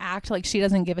like act like she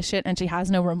doesn't give a shit and she has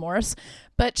no remorse,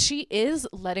 but she is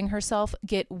letting herself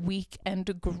get weak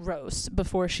and gross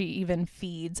before she even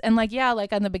feeds. And like, yeah,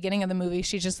 like in the beginning of the movie,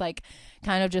 she's just like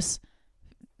kind of just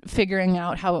figuring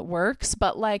out how it works.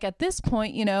 But like at this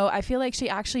point, you know, I feel like she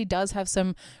actually does have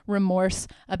some remorse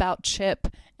about Chip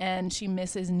and she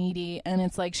misses Needy. And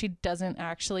it's like she doesn't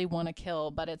actually want to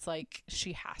kill, but it's like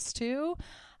she has to.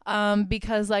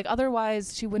 Because like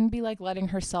otherwise she wouldn't be like letting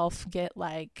herself get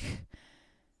like,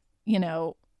 you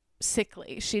know,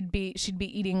 sickly. She'd be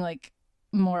eating like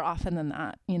more often than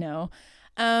that, you know.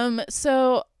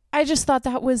 So I just thought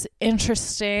that was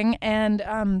interesting,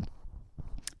 and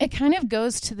it kind of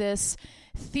goes to this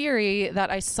theory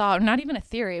that I saw, not even a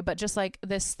theory, but just like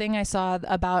this thing I saw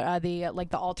about the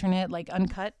alternate like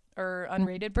uncut or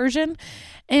unrated version.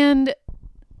 And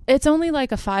it's only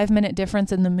like a 5-minute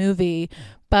difference in the movie,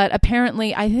 but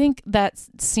apparently I think that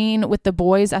scene with the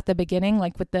boys at the beginning,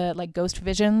 like with the like ghost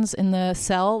visions in the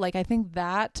cell, like I think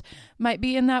that might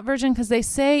be in that version because they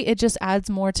say it just adds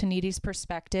more to Needy's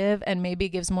perspective and maybe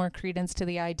gives more credence to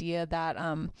the idea that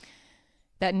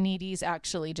that Needy's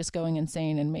actually just going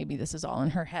insane and maybe this is all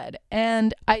in her head.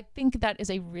 And I think that is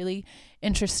a really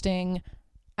interesting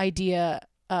idea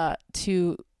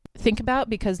to think about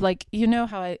because like, you know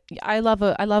how I love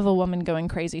a woman going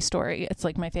crazy story. It's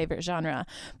like my favorite genre.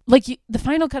 Like the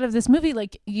final cut of this movie,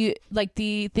 like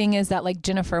the thing is that like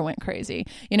Jennifer went crazy,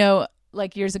 you know,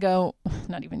 like years ago,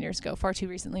 not even years ago, far too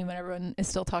recently, when everyone is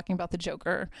still talking about the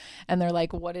Joker and they're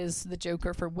like, what is the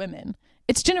Joker for women?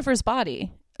 It's Jennifer's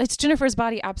body. It's Jennifer's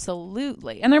body.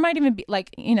 Absolutely. And there might even be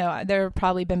like, you know, there have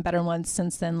probably been better ones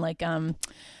since then. Like,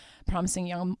 Promising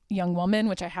Young Woman,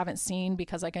 which I haven't seen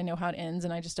because like I know how it ends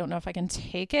and I just don't know if I can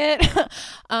take it.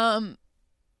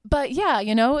 But yeah,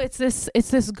 you know, it's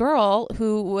this girl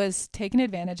who was taken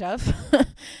advantage of,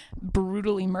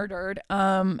 brutally murdered,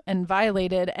 and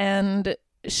violated, and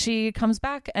she comes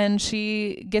back and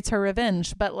she gets her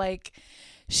revenge, but like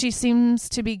she seems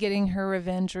to be getting her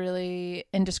revenge really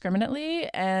indiscriminately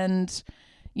and,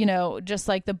 you know, just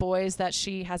like the boys that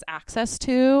she has access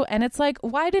to. And it's like,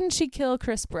 why didn't she kill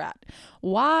Chris Pratt?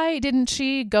 Why didn't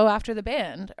she go after the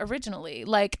band originally?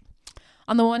 Like,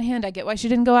 on the one hand, I get why she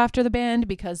didn't go after the band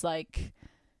because like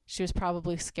she was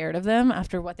probably scared of them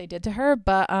after what they did to her.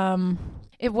 But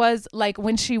it was like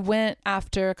when she went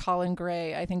after Colin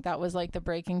Gray, I think that was like the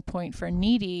breaking point for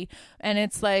Needy. And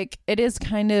it's like, it is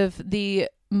kind of the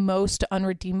most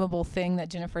unredeemable thing that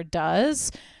Jennifer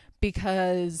does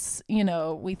because, you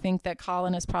know, we think that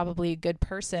Colin is probably a good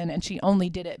person and she only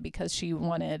did it because she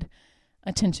wanted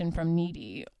attention from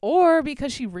Needy or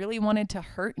because she really wanted to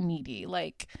hurt Needy.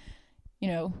 Like, you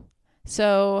know,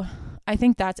 so I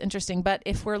think that's interesting. But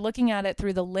if we're looking at it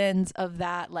through the lens of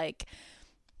that, like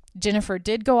Jennifer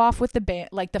did go off with the band,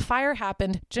 like the fire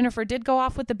happened, Jennifer did go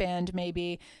off with the band,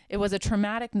 maybe it was a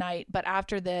traumatic night, but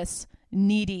after this,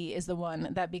 Needy is the one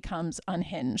that becomes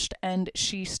unhinged and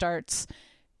she starts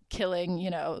killing, you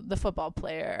know, the football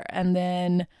player. And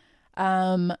then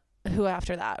who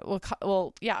after that?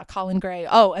 Well, yeah, Colin Gray.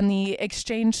 Oh, and the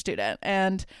exchange student.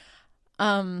 And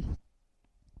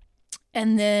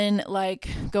then like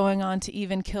going on to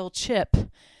even kill Chip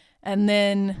and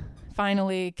then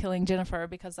finally killing Jennifer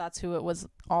because that's who it was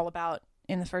all about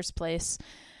in the first place.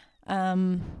 I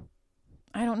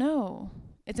don't know.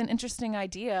 It's an interesting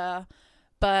idea,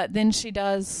 but then she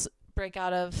does break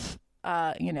out of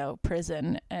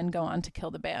prison and go on to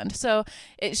kill the band. So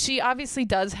she obviously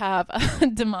does have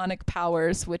demonic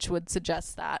powers, which would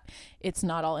suggest that it's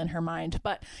not all in her mind.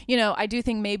 But, you know, I do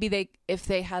think maybe if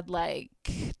they had like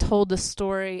told the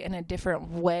story in a different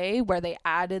way where they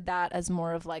added that as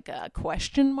more of like a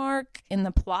question mark in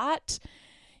the plot,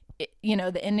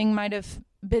 the ending might have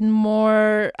been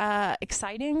more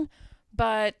exciting.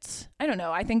 But I don't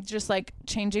know. I think just like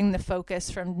changing the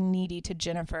focus from Needy to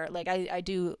Jennifer. Like I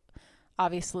do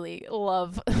obviously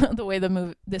love the way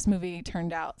this movie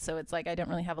turned out. So it's like I don't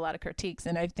really have a lot of critiques,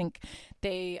 and I think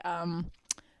they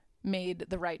made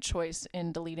the right choice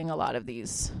in deleting a lot of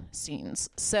these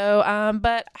scenes. So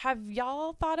but have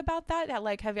y'all thought about that?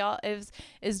 Like, have y'all is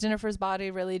Jennifer's body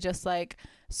really just like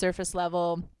surface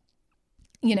level,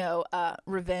 you know,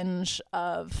 revenge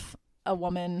of a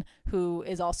woman who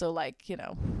is also like, you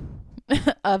know,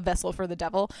 a vessel for the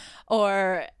devil,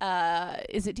 or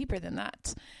is it deeper than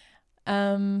that?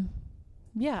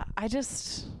 Yeah,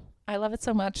 I love it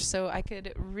so much. So I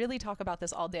could really talk about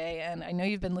this all day, and I know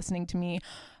you've been listening to me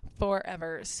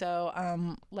forever.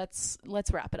 So let's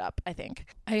wrap it up, I think.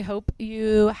 I hope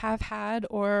you have had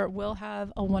or will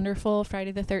have a wonderful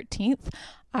Friday the 13th.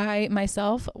 I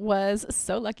myself was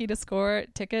so lucky to score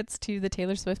tickets to the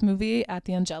Taylor Swift movie at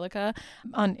the Angelica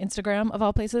on Instagram, of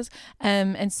all places.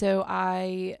 And so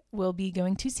I will be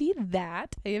going to see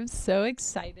that. I am so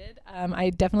excited. I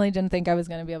definitely didn't think I was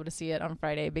going to be able to see it on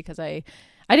Friday, because I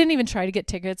didn't even try to get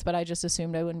tickets, but I just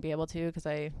assumed I wouldn't be able to, because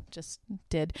I just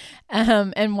did,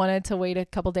 and wanted to wait a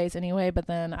couple days anyway. But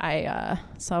then I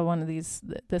saw one of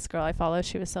this girl I follow,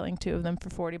 she was selling 2 of them for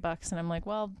 $40, and I'm like,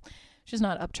 well, she's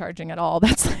not upcharging at all.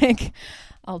 That's like,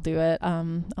 I'll do it.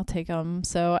 I'll take them.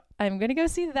 So I'm going to go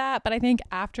see that. But I think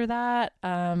after that,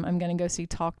 I'm going to go see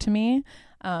Talk to Me,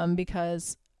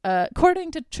 because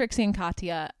according to Trixie and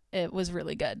Katya, it was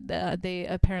really good. They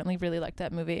apparently really liked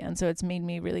that movie, and so it's made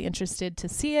me really interested to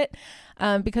see it,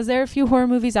 because there are a few horror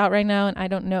movies out right now, and I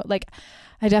don't know, like,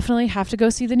 I definitely have to go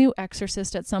see the new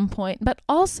Exorcist at some point. But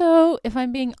also, if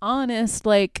I'm being honest,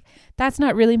 like, that's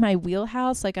not really my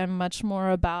wheelhouse. Like, I'm much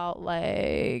more about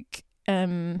like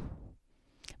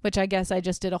which I guess I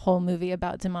just did a whole movie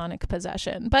about demonic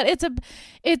possession, but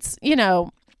it's you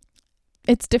know,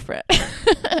 it's different.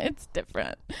 It's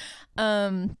different.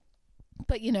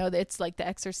 But you know, it's like the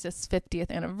Exorcist's 50th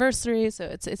anniversary, so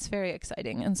it's very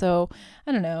exciting. And so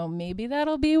I don't know, maybe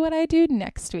that'll be what I do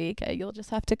next week. You'll just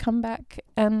have to come back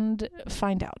and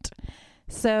find out.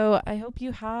 So I hope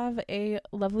you have a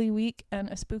lovely week and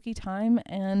a spooky time,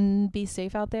 and be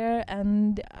safe out there.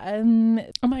 And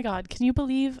oh my God, can you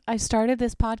believe I started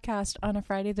this podcast on a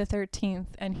Friday the 13th,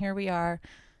 and here we are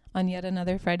on yet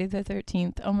another Friday the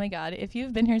 13th. Oh my God. If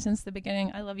you've been here since the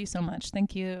beginning, I love you so much.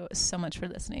 Thank you so much for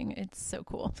listening. It's so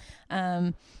cool.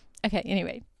 Okay,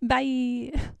 anyway,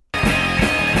 bye.